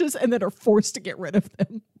Porsches and then are forced to get rid of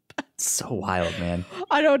them. So wild, man.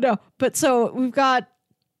 I don't know. But so we've got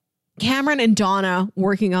Cameron and Donna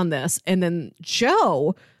working on this. And then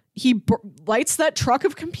Joe, he lights that truck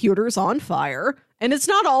of computers on fire. And it's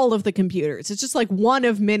not all of the computers. It's just like one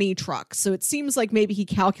of many trucks. So it seems like maybe he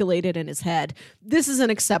calculated in his head, this is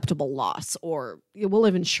an acceptable loss, or we'll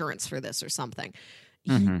have insurance for this or something.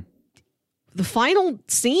 Mm-hmm. The final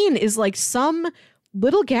scene is like some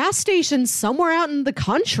little gas station somewhere out in the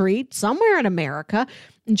country, somewhere in America.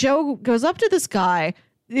 And Joe goes up to this guy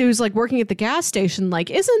who's like working at the gas station.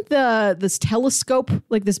 Like, isn't this telescope,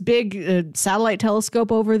 like this big satellite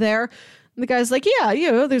telescope over there? And the guy's like,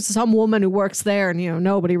 yeah, there's some woman who works there and,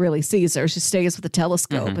 nobody really sees her. She stays with the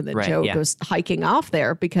telescope. Mm-hmm, and then Joe goes hiking off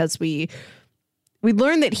there because we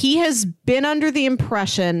learn that he has been under the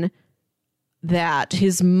impression that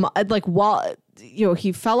his, like, while,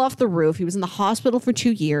 he fell off the roof. He was in the hospital for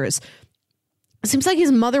 2 years. It seems like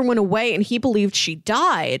his mother went away and he believed she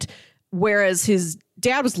died, whereas his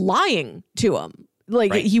dad was lying to him.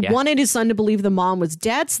 Like, he wanted his son to believe the mom was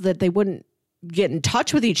dead so that they wouldn't get in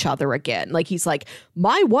touch with each other again. Like, he's like,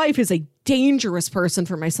 my wife is a dangerous person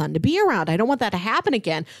for my son to be around. I don't want that to happen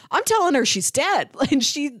again. I'm telling her she's dead. And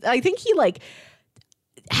I think he like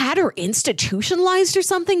had her institutionalized or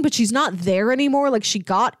something, but she's not there anymore. Like, she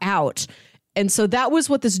got out. And so that was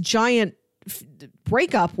what this giant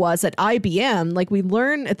breakup was at IBM. Like, we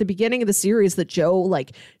learn at the beginning of the series that Joe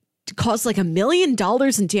like caused like $1 million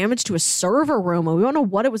in damage to a server room, and we don't know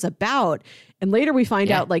what it was about. And later we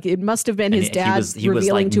find out like it must have been his dad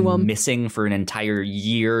revealing to him. Missing for an entire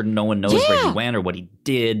year. No one knows where he went or what he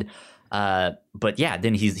did. But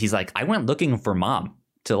then he's like, I went looking for mom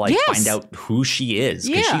to like find out who she is,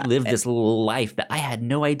 because she lived this life that I had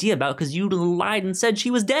no idea about because you lied and said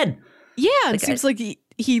she was dead. Yeah, it seems like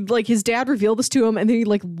he like his dad revealed this to him, and then he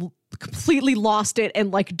like completely lost it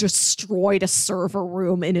and like destroyed a server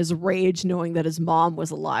room in his rage, knowing that his mom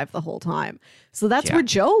was alive the whole time. So that's where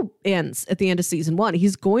Joe ends at the end of season 1.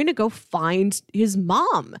 He's going to go find his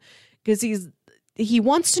mom because he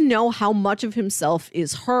wants to know how much of himself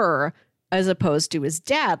is her as opposed to his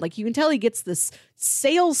dad. Like, you can tell he gets this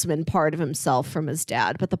salesman part of himself from his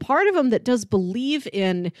dad, but the part of him that does believe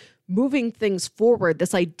in moving things forward,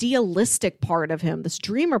 this idealistic part of him, this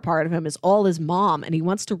dreamer part of him, is all his mom, and he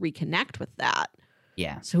wants to reconnect with that.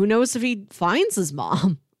 Yeah. So who knows if he finds his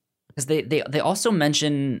mom? Because they also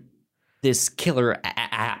mention this killer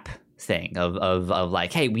app thing of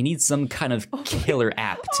like, hey, we need some kind of killer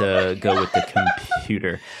app to go with the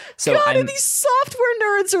computer. So and these software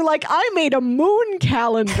nerds are like, I made a moon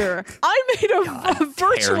calendar. I made a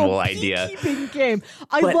virtual beekeeping game.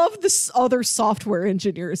 I love this other software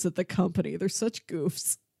engineers at the company. They're such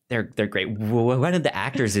goofs. They're great. One of the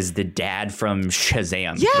actors is the dad from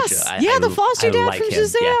Shazam. Yes, the foster dad like from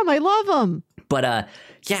Shazam. Yeah. I love him. But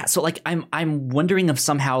so like I'm wondering if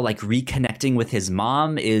somehow like reconnecting with his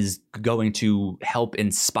mom is going to help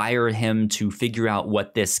inspire him to figure out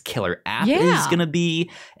what this killer app is going to be,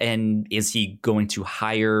 and is he going to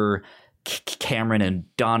hire Cameron and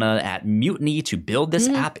Donna at Mutiny to build this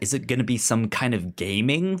app? Is it going to be some kind of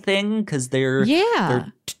gaming thing? Because they're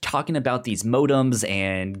talking about these modems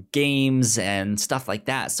and games and stuff like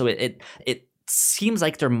that. So it seems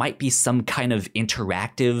like there might be some kind of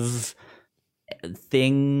interactive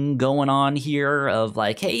thing going on here of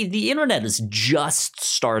like, hey, the internet is just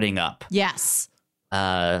starting up. Yes.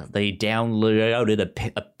 They downloaded a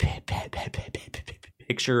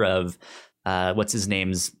picture of what's his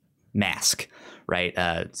name's mask, right?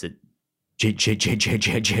 Is it Jason?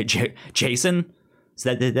 Is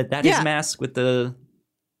that his mask with the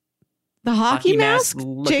hockey mask?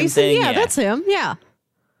 Jason? Thing? Yeah, that's him. Yeah.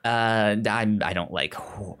 I don't like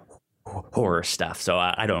horror stuff, so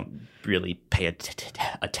I don't really pay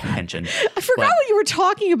attention. I forgot what you were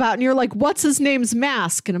talking about, and you're like, "What's his name's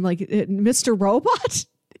mask?" And I'm like, "Mr. Robot."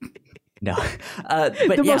 No,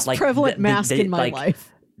 the most prevalent mask in my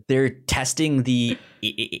life. They're testing the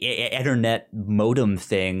internet modem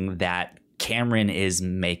thing that Cameron is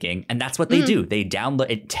making, and that's what they do. They download.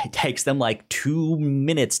 It takes them like 2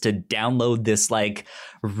 minutes to download this like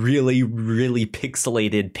really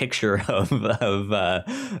pixelated picture of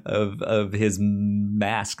his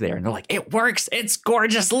mask there, and they're like, "It works! It's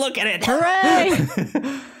gorgeous! Look at it! Hooray!"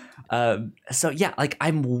 So yeah, like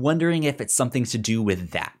I'm wondering if it's something to do with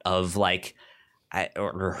that of like,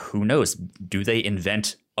 or who knows? Do they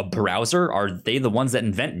invent a browser? Are they the ones that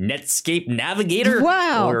invent Netscape Navigator?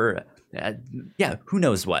 Wow. Or yeah, who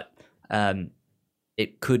knows what?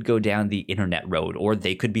 It could go down the internet road, or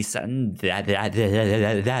they could be setting that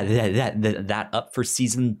up for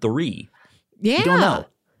season 3. Yeah, you don't know.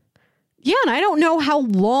 Yeah, and I don't know how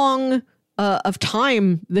long of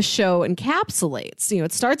time the show encapsulates. You know,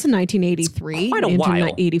 it starts in 1983 quite a into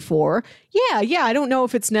while. 84. Yeah. I don't know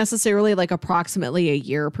if it's necessarily like approximately a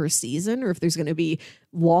year per season, or if there's going to be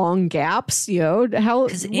long gaps. You know,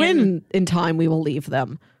 when in time we will leave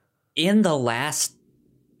them. In the last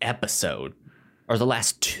episode, or the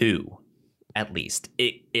last 2, at least,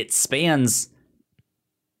 it spans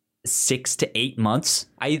 6 to 8 months,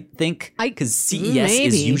 I think, because CES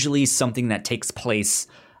is usually something that takes place,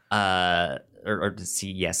 or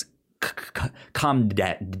CES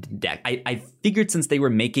Comdeck. I figured since they were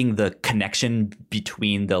making the connection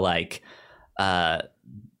between the like the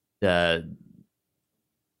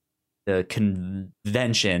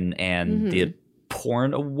convention and the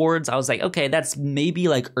porn awards, I was like, okay, that's maybe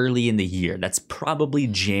like early in the year. That's probably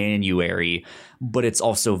January, but it's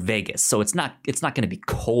also Vegas, so it's not going to be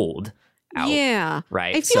cold out. Yeah,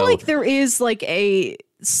 right. I feel like there is like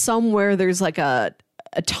somewhere there's like a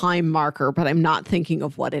time marker, but I'm not thinking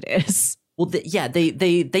of what it is. Well,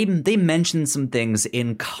 they mentioned some things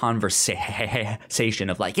in conversation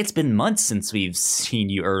of like, it's been months since we've seen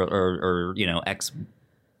you, or you know, X,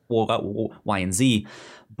 Y, and Z,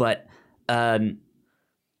 but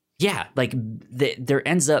yeah, like there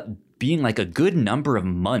ends up being like a good number of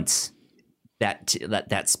months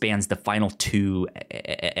that spans the final 2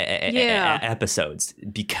 episodes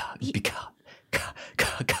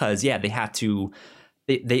because yeah, they have to.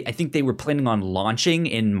 I think they were planning on launching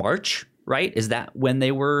in March, right? Is that when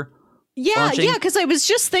they were? Launching? Yeah. Because I was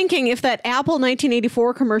just thinking if that Apple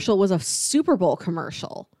 1984 commercial was a Super Bowl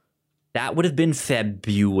commercial. That would have been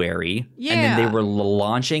February. Yeah. And then they were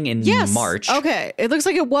launching in March. Okay. It looks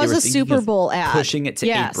like it was a Super Bowl ad. Pushing it to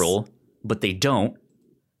April, but they don't.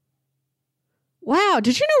 Wow.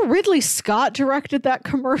 Did you know Ridley Scott directed that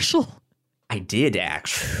commercial? I did,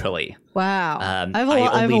 actually. Wow. I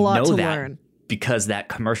have a lot to learn. Because that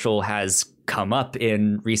commercial has come up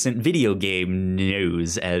in recent video game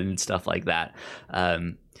news and stuff like that.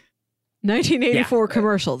 1984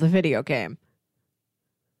 commercial, the video game.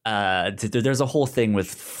 There's a whole thing with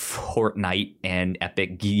Fortnite and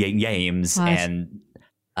Epic Games and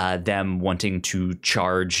them wanting to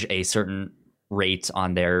charge a certain rate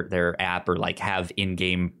on their app, or like have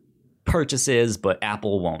in-game purchases, but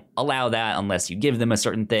Apple won't allow that unless you give them a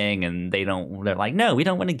certain thing, and they're like, no, we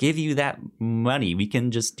don't want to give you that money, we can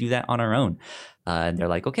just do that on our own. And they're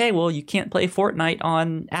like, okay, well, you can't play Fortnite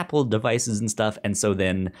on Apple devices and stuff. And so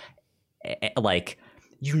then like,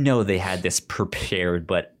 you know, they had this prepared,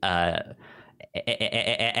 but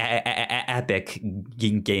Epic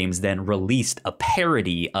Games then released a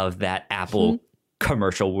parody of that Apple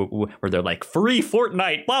commercial where they're like, free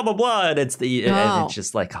Fortnite, blah blah blah, and it's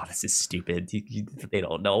just like, oh, this is stupid. They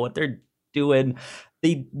don't know what they're doing.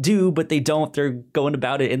 They do, but they don't. They're going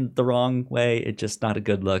about it in the wrong way. It's just not a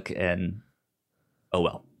good look, and oh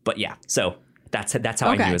well. But yeah, so that's how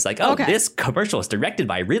I knew. It's like, this commercial is directed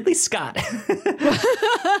by Ridley Scott.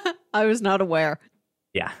 I was not aware.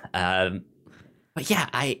 Yeah. But yeah,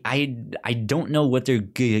 I don't know what they're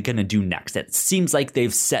gonna do next. It seems like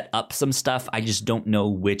they've set up some stuff. I just don't know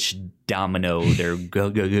which domino they're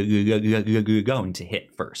going to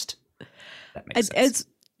hit first. That makes sense.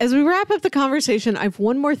 As we wrap up the conversation, I have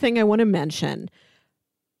one more thing I want to mention.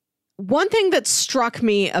 One thing that struck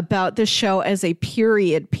me about this show as a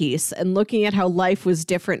period piece and looking at how life was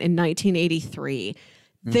different in 1983,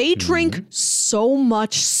 they drink so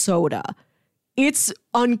much soda. It's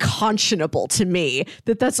unconscionable to me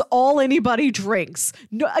that that's all anybody drinks.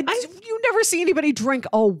 No, you never see anybody drink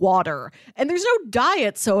all water. And there's no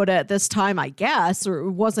diet soda at this time, I guess, or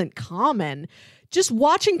it wasn't common. Just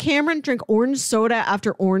watching Cameron drink orange soda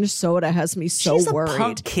after orange soda has me so worried. She's a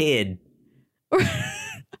punk kid.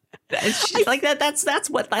 Like that's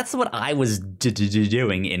what I was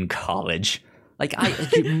doing in college. Like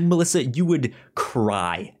Melissa, you would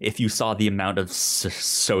cry if you saw the amount of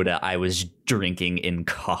soda I was drinking in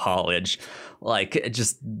college. Like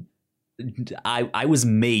I was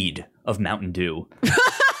made of Mountain Dew.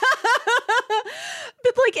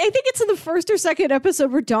 But like, I think it's in the first or second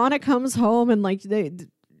episode where Donna comes home and like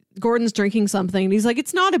Gordon's drinking something and he's like,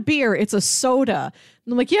 it's not a beer, it's a soda.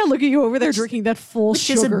 And I'm like, yeah, look at you over there drinking that full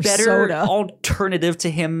sugar soda. Which is a better alternative to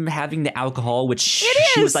him having the alcohol, which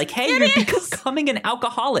she was like, hey, you're becoming an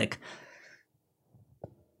alcoholic.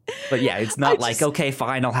 But yeah, it's not okay,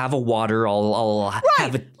 fine, I'll have a water, I'll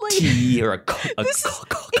have a tea or a coffee.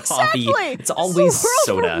 Exactly. It's always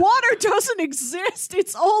soda. Where water doesn't exist.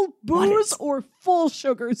 It's all booze or full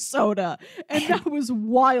sugar soda. And that was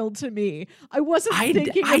wild to me. I wasn't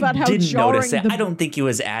thinking about how didn't jarring notice it. I don't think it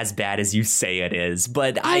was as bad as you say it is,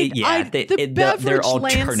 but their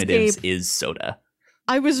alternatives is soda.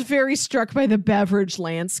 I was very struck by the beverage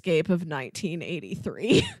landscape of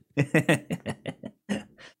 1983.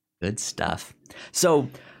 Good stuff. So,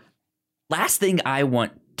 last thing I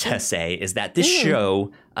want to say is that this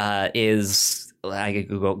show is, I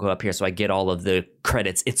go up here so I get all of the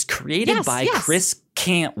credits. It's created by Chris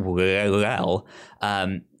Cantwell,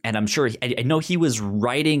 and I'm sure, I know he was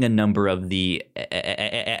writing a number of the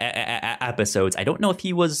episodes. I don't know if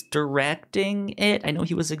he was directing it. I know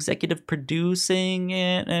he was executive producing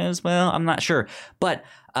it as well. I'm not sure. But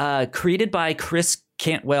created by Chris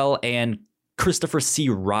Cantwell and Christopher C.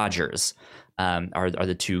 Rogers are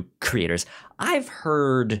the two creators. I've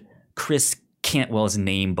heard Chris Cantwell's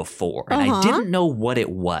name before, and I didn't know what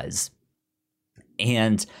it was.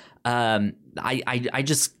 And I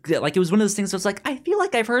just, like, it was one of those things that was like, I feel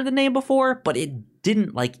like I've heard the name before, but it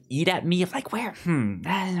didn't, like, eat at me of, like, where,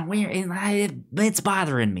 it's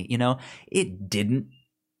bothering me, you know? It didn't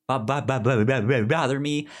bother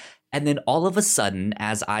me. And then all of a sudden,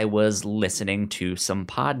 as I was listening to some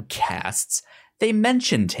podcasts, they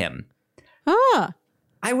mentioned him.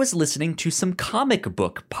 I was listening to some comic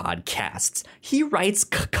book podcasts. He writes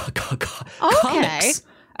comics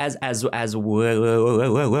as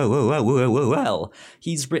well.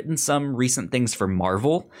 He's written some recent things for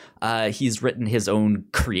Marvel. He's written his own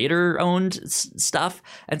creator-owned stuff.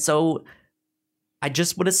 And so I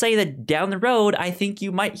just want to say that down the road, I think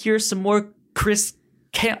you might hear some more Chris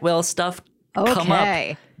Cantwell stuff come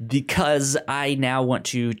up, because I now want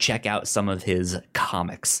to check out some of his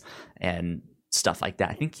comics and stuff like that.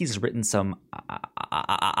 I think he's written some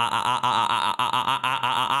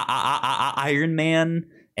Iron Man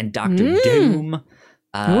and Doctor Doom.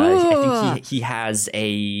 I think he has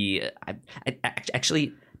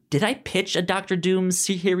actually, did I pitch a Doctor Doom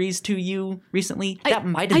series to you recently? That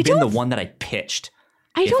might have been the one that I pitched.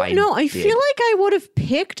 I don't know. I feel like I would have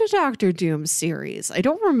picked a Doctor Doom series. I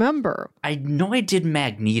don't remember. I know I did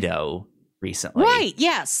Magneto recently. Right,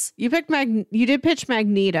 yes. You did pitch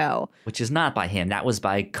Magneto. Which is not by him. That was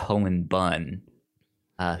by Cullen Bunn,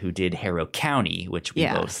 who did Harrow County, which we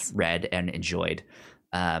both read and enjoyed.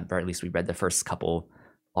 Or at least we read the first couple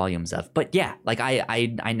volumes of. But yeah, like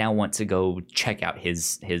I now want to go check out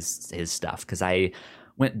his stuff, because I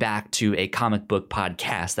went back to a comic book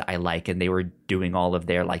podcast that I like, and they were doing all of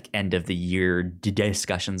their like end of the year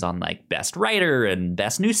discussions on like best writer and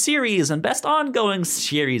best new series and best ongoing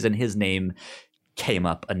series, and his name came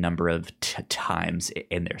up a number of times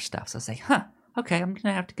in their stuff. So I was like, okay, I'm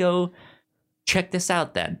gonna have to go check this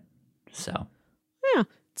out then. So yeah.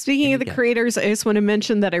 Speaking of the creators, I just want to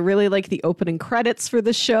mention that I really like the opening credits for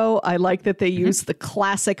the show. I like that they use the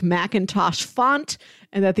classic Macintosh font,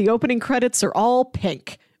 and that the opening credits are all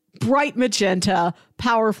pink. Bright magenta,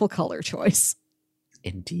 powerful color choice.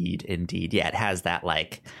 Indeed. Yeah, it has that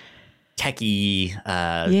like techie,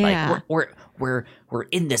 like we're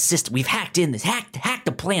in the system. We've hacked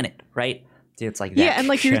the planet, right? It's like that and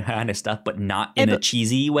like kind of stuff, but not in a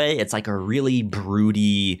cheesy way. It's like a really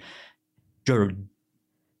broody,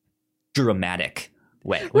 dramatic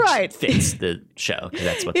way, which Right. fits the show because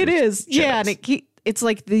that's what It the is. show Yeah, is. and it's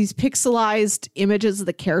like these pixelized images of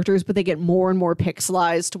the characters, but they get more and more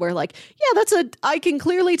pixelized to where like, yeah, I can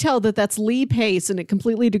clearly tell that that's Lee Pace, and it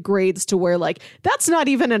completely degrades to where like, that's not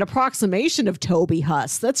even an approximation of Toby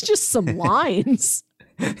Huss. That's just some lines.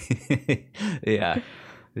 Yeah.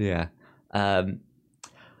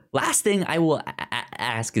 Last thing I will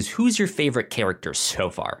ask is, who's your favorite character so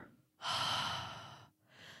far?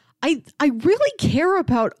 I really care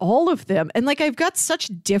about all of them. And like, I've got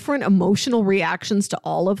such different emotional reactions to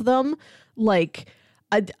all of them. Like,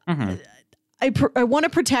 I want to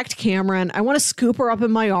protect Cameron. I want to scoop her up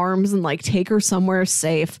in my arms and like take her somewhere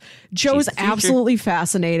safe. Joe's absolutely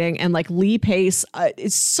fascinating. And like Lee Pace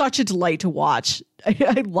is such a delight to watch.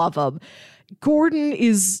 I love him. Gordon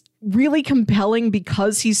is really compelling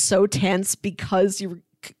because he's so tense, because you're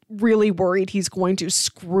really worried he's going to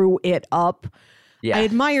screw it up. Yeah. I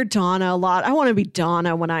admire Donna a lot. I want to be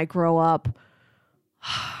Donna when I grow up.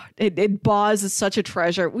 Boz is such a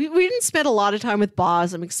treasure. We didn't spend a lot of time with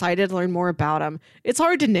Boz. I'm excited to learn more about him. It's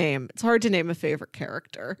hard to name. It's hard to name a favorite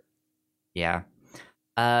character. Yeah.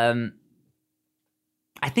 I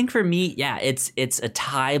think for me, yeah, it's a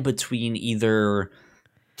tie between either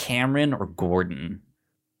Cameron or Gordon.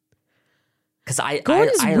 Because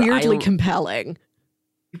Gordon's weirdly compelling.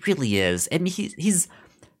 He really is. I mean, he's.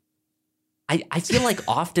 I feel like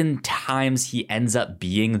oftentimes he ends up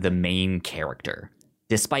being the main character,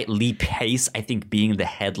 despite Lee Pace, I think, being the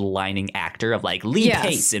headlining actor of like Lee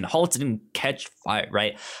Pace in Halt and Catch Fire,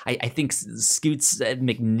 right? I think Scoots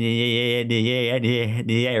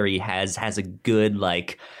McNairy has a good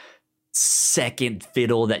like second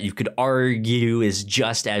fiddle that you could argue is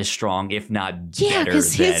just as strong, if not better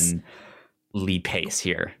than Lee Pace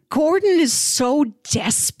here. Gordon is so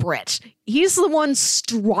desperate. He's the one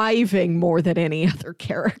striving more than any other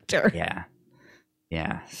character. Yeah.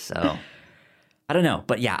 So I don't know,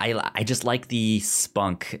 but yeah, I just like the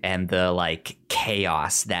spunk and the like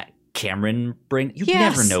chaos that Cameron bring. You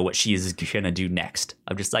never know what she is gonna do next.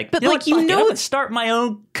 I'm just like, but like, I'm gonna start my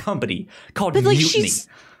own company called Mutiny.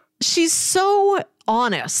 She's so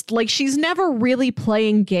honest. Like, she's never really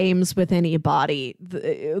playing games with anybody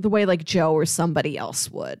the way like Joe or somebody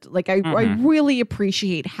else would. Like, I really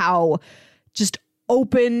appreciate how just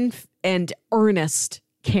open and earnest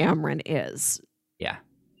Cameron is. Yeah.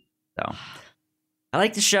 So I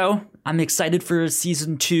like the show. I'm excited for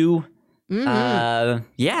season 2.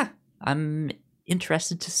 Yeah, I'm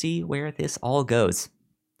interested to see where this all goes.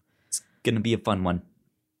 It's going to be a fun one.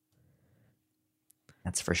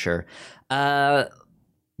 That's for sure.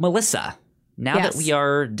 Melissa, now that we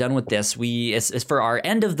are done with this, as for our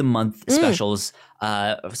end of the month specials,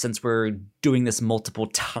 since we're doing this multiple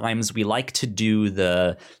times, we like to do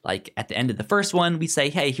the, like, at the end of the first one, we say,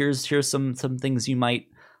 hey, here's some things you might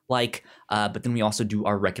like, but then we also do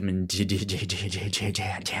our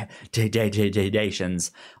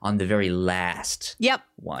recommendations on the very last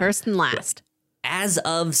one. First and last. As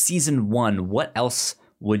of season 1, what else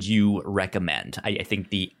would you recommend? I think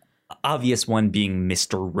the obvious one being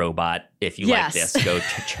Mr. Robot. If you like this, go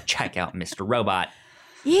check out Mr. Robot.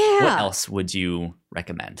 Yeah. What else would you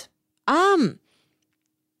recommend?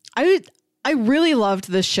 I really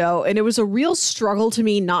loved this show, and it was a real struggle to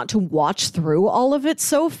me not to watch through all of it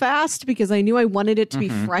so fast, because I knew I wanted it to be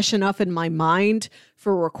fresh enough in my mind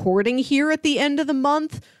for recording here at the end of the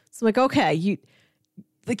month. So I'm like, okay, you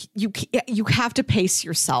have to pace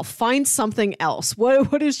yourself. Find something else.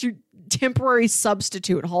 What is your temporary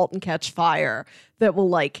substitute, Halt and Catch Fire, that will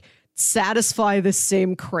like satisfy the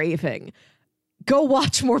same craving? Go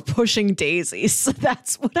watch more Pushing Daisies.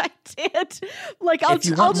 That's what I did. Like, I'll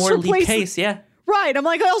just replace Pace, right. I'm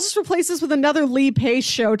like, I'll just replace this with another Lee Pace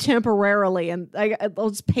show temporarily, and I'll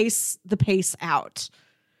just pace the pace out.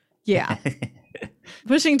 Yeah,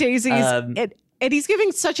 Pushing Daisies. And he's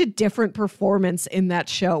giving such a different performance in that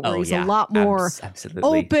show, where he's a lot more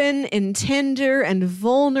open and tender and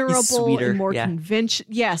vulnerable and more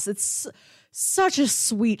conventional. Yes, it's such a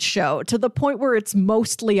sweet show, to the point where it's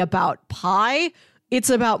mostly about pie. It's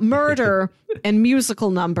about murder and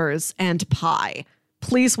musical numbers and pie.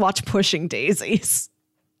 Please watch Pushing Daisies.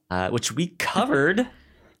 Which we covered.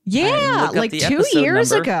 Like 2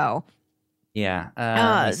 years ago.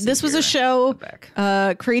 Yeah. This was a show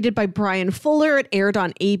created by Brian Fuller. It aired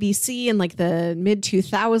on ABC in like the mid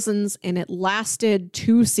 2000s, and it lasted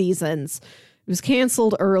 2 seasons. It was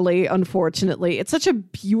canceled early, unfortunately. It's such a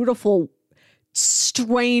beautiful,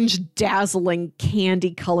 strange, dazzling,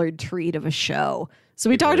 candy-colored treat of a show. So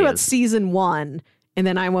we talked about season 1, and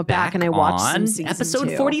then I went back and I watched some season episode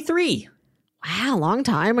 2. 43. Wow, long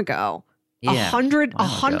time ago.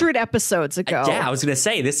 100 episodes ago. Yeah, I was going to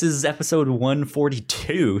say, this is episode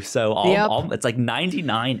 142. So it's like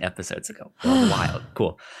 99 episodes ago. Wild.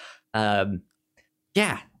 Cool.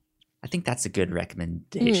 Yeah, I think that's a good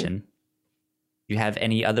recommendation. You have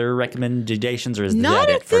any other recommendations, or is that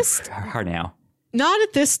it for now? Not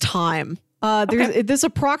at this time. This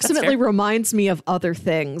approximately reminds me of other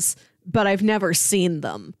things, but I've never seen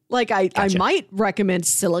them. Like I might recommend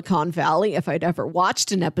Silicon Valley if I'd ever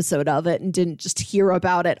watched an episode of it and didn't just hear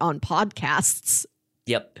about it on podcasts.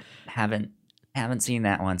 Yep. Haven't seen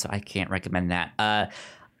that one, so I can't recommend that.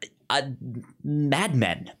 Mad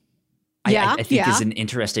Men. I think is an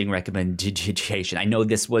interesting recommendation. I know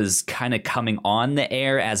this was kind of coming on the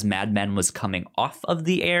air as Mad Men was coming off of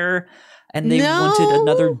the air, and they wanted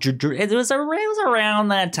another. It was around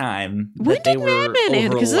that time. When did Mad Men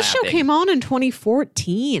end? Because this show came on in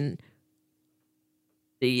 2014.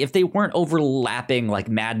 If they weren't overlapping, like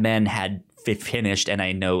Mad Men had finished, and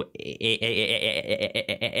I know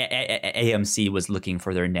AMC was looking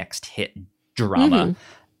for their next hit drama.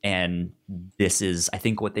 And this is, I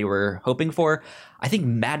think, what they were hoping for. I think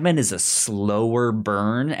Mad Men is a slower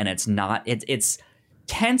burn, and it's not. It's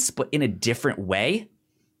tense, but in a different way.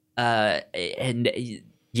 This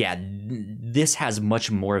has much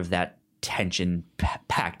more of that tension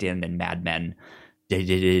packed in than Mad Men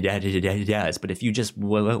does. But if you just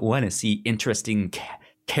want to see interesting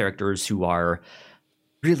characters who are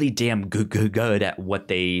really damn good at what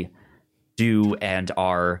they do and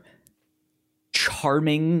are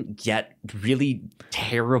charming yet really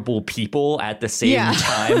terrible people at the same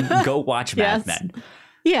time, go watch Mad Men.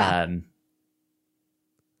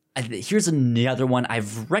 Here's another one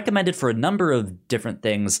I've recommended for a number of different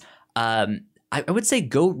things. I would say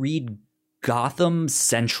go read Gotham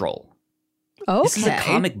Central. Okay. This is a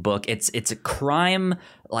comic book. It's a crime,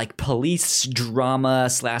 like police drama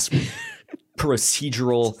 /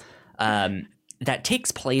 procedural that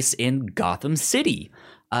takes place in Gotham City.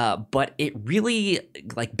 But it really,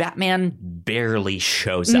 like, Batman barely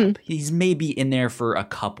shows up. He's maybe in there for a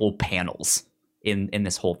couple panels in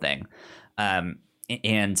this whole thing.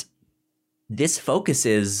 And this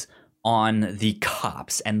focuses on the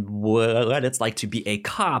cops and what it's like to be a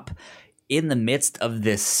cop in the midst of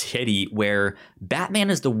this city where Batman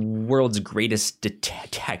is the world's greatest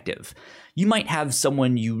detective. You might have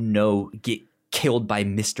someone get killed by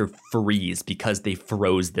Mr. Freeze because they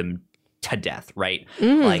froze them to death, right?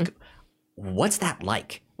 Like, what's that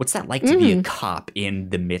like? What's that like to be a cop in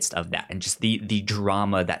the midst of that, and just the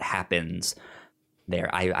drama that happens there?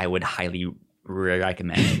 I would highly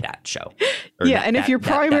recommend that show. And if your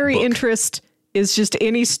primary interest is just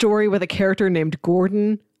any story with a character named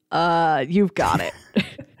Gordon, you've got it.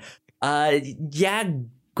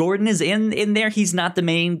 Gordon is in there. He's not the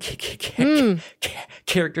main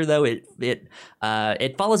character, though.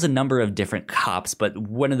 It follows a number of different cops, but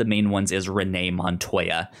one of the main ones is Renee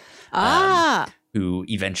Montoya, who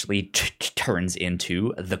eventually turns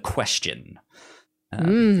into the Question.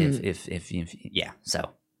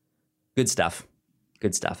 So good stuff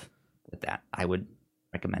with that. I would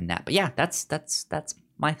recommend that. But yeah, that's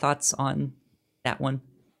my thoughts on that one.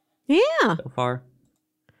 Yeah, so far.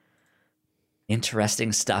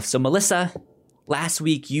 Interesting stuff. So, Melissa, last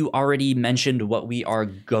week you already mentioned what we are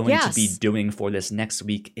going to be doing for this next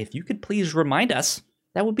week. If you could please remind us,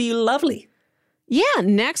 that would be lovely. Yeah,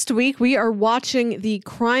 next week we are watching the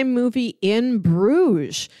crime movie In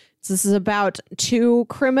Bruges. So this is about two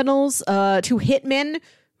criminals, two hitmen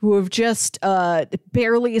who have just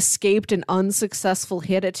barely escaped an unsuccessful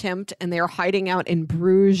hit attempt, and they're hiding out in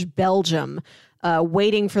Bruges, Belgium,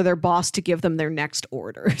 waiting for their boss to give them their next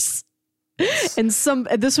orders. And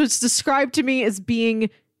this was described to me as being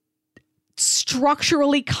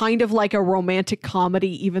structurally kind of like a romantic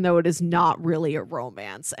comedy, even though it is not really a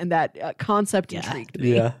romance. And that concept intrigued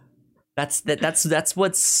me. Yeah. That's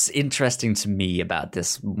what's interesting to me about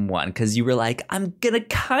this one, because you were like, I'm gonna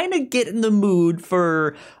kind of get in the mood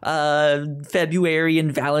for February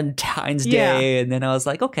and Valentine's Day, and then I was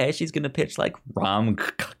like, okay, she's gonna pitch like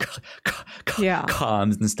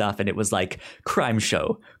coms and stuff, and it was like crime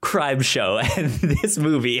show, and this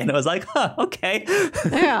movie, and I was like, huh, okay,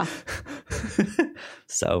 yeah.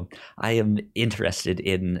 So I am interested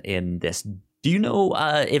in this. Do you know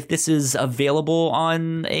if this is available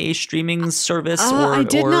on a streaming service? I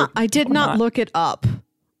did not look it up.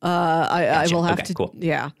 I will have to. Cool.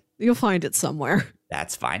 Yeah, you'll find it somewhere.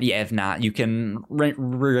 That's fine. Yeah, if not, you can rent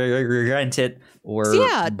it or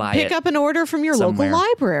buy pick up an order from your local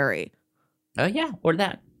library. Oh yeah, or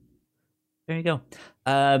that. There you go.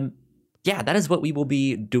 That is what we will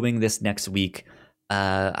be doing this next week.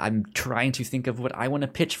 I'm trying to think of what I want to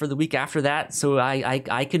pitch for the week after that, so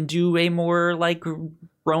I can do a more like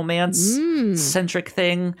romance centric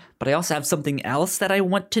thing. But I also have something else that I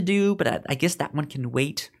want to do, but I guess that one can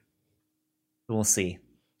wait. We'll see.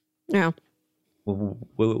 Yeah,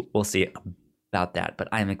 we'll see about that. But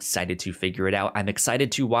I'm excited to figure it out. I'm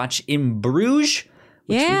excited to watch In Bruges,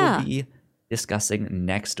 which we will be discussing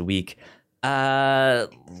next week.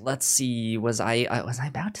 Let's see. Was I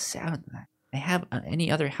about to say? I have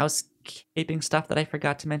any other housekeeping stuff that I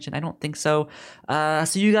forgot to mention? I don't think so.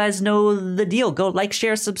 So you guys know the deal. Go like,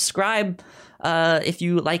 share, subscribe. If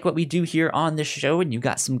you like what we do here on this show and you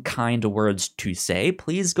got some kind words to say,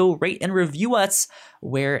 please go rate and review us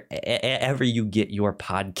wherever you get your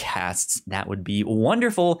podcasts. That would be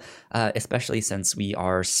wonderful, especially since we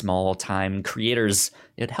are small-time creators.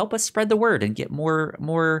 It'd help us spread the word and get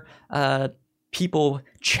more people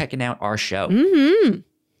checking out our show. Mm-hmm.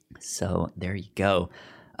 So there you go.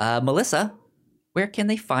 Melissa, where can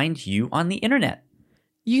they find you on the internet?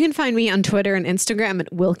 You can find me on Twitter and Instagram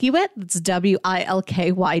at Wilkywit. That's WILKYWIT.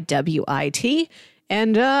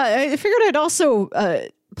 And I figured I'd also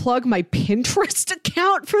plug my Pinterest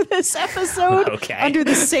account for this episode under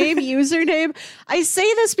the same username. I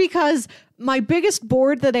say this because my biggest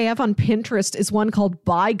board that I have on Pinterest is one called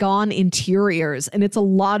Bygone Interiors, and it's a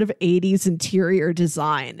lot of 80s interior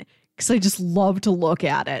design because I just love to look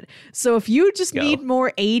at it. So if you just need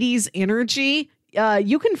more 80s energy,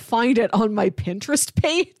 you can find it on my Pinterest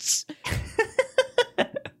page.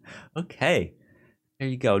 Okay. There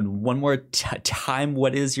you go. One more time.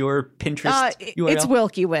 What is your Pinterest URL? It's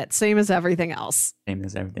Wilkywit, same as everything else. Same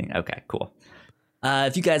as everything. Okay, cool.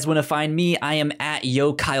 If you guys want to find me, I am at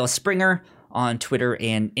YoKyleSpringer on Twitter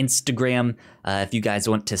and Instagram. If you guys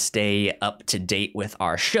want to stay up to date with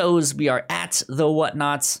our shows, we are at The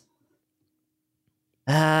Whatnots.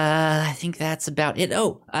 I think that's about it.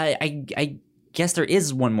 Oh, I guess there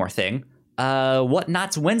is one more thing.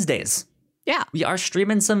 Whatnots Wednesdays. Yeah. We are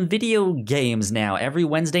streaming some video games now every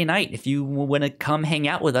Wednesday night. If you want to come hang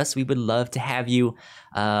out with us, we would love to have you.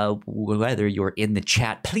 Whether you're in the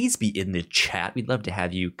chat, please be in the chat. We'd love to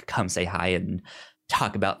have you come say hi and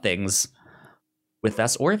talk about things with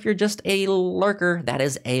us. Or if you're just a lurker, that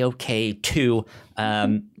is A-okay too.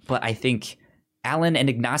 But I think Alan and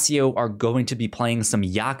Ignacio are going to be playing some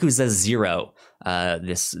Yakuza 0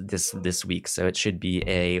 this week, so it should be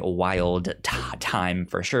a wild time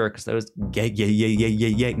for sure, because those games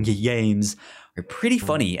are pretty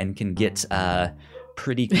funny and can get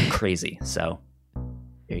pretty crazy. So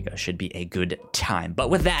there you go. Should be a good time. But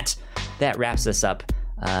with that wraps us up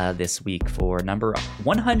this week for number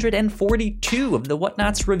 142 of the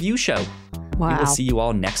Whatnots Review Show. Wow. We will see you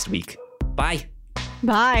all next week. Bye.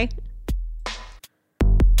 Bye.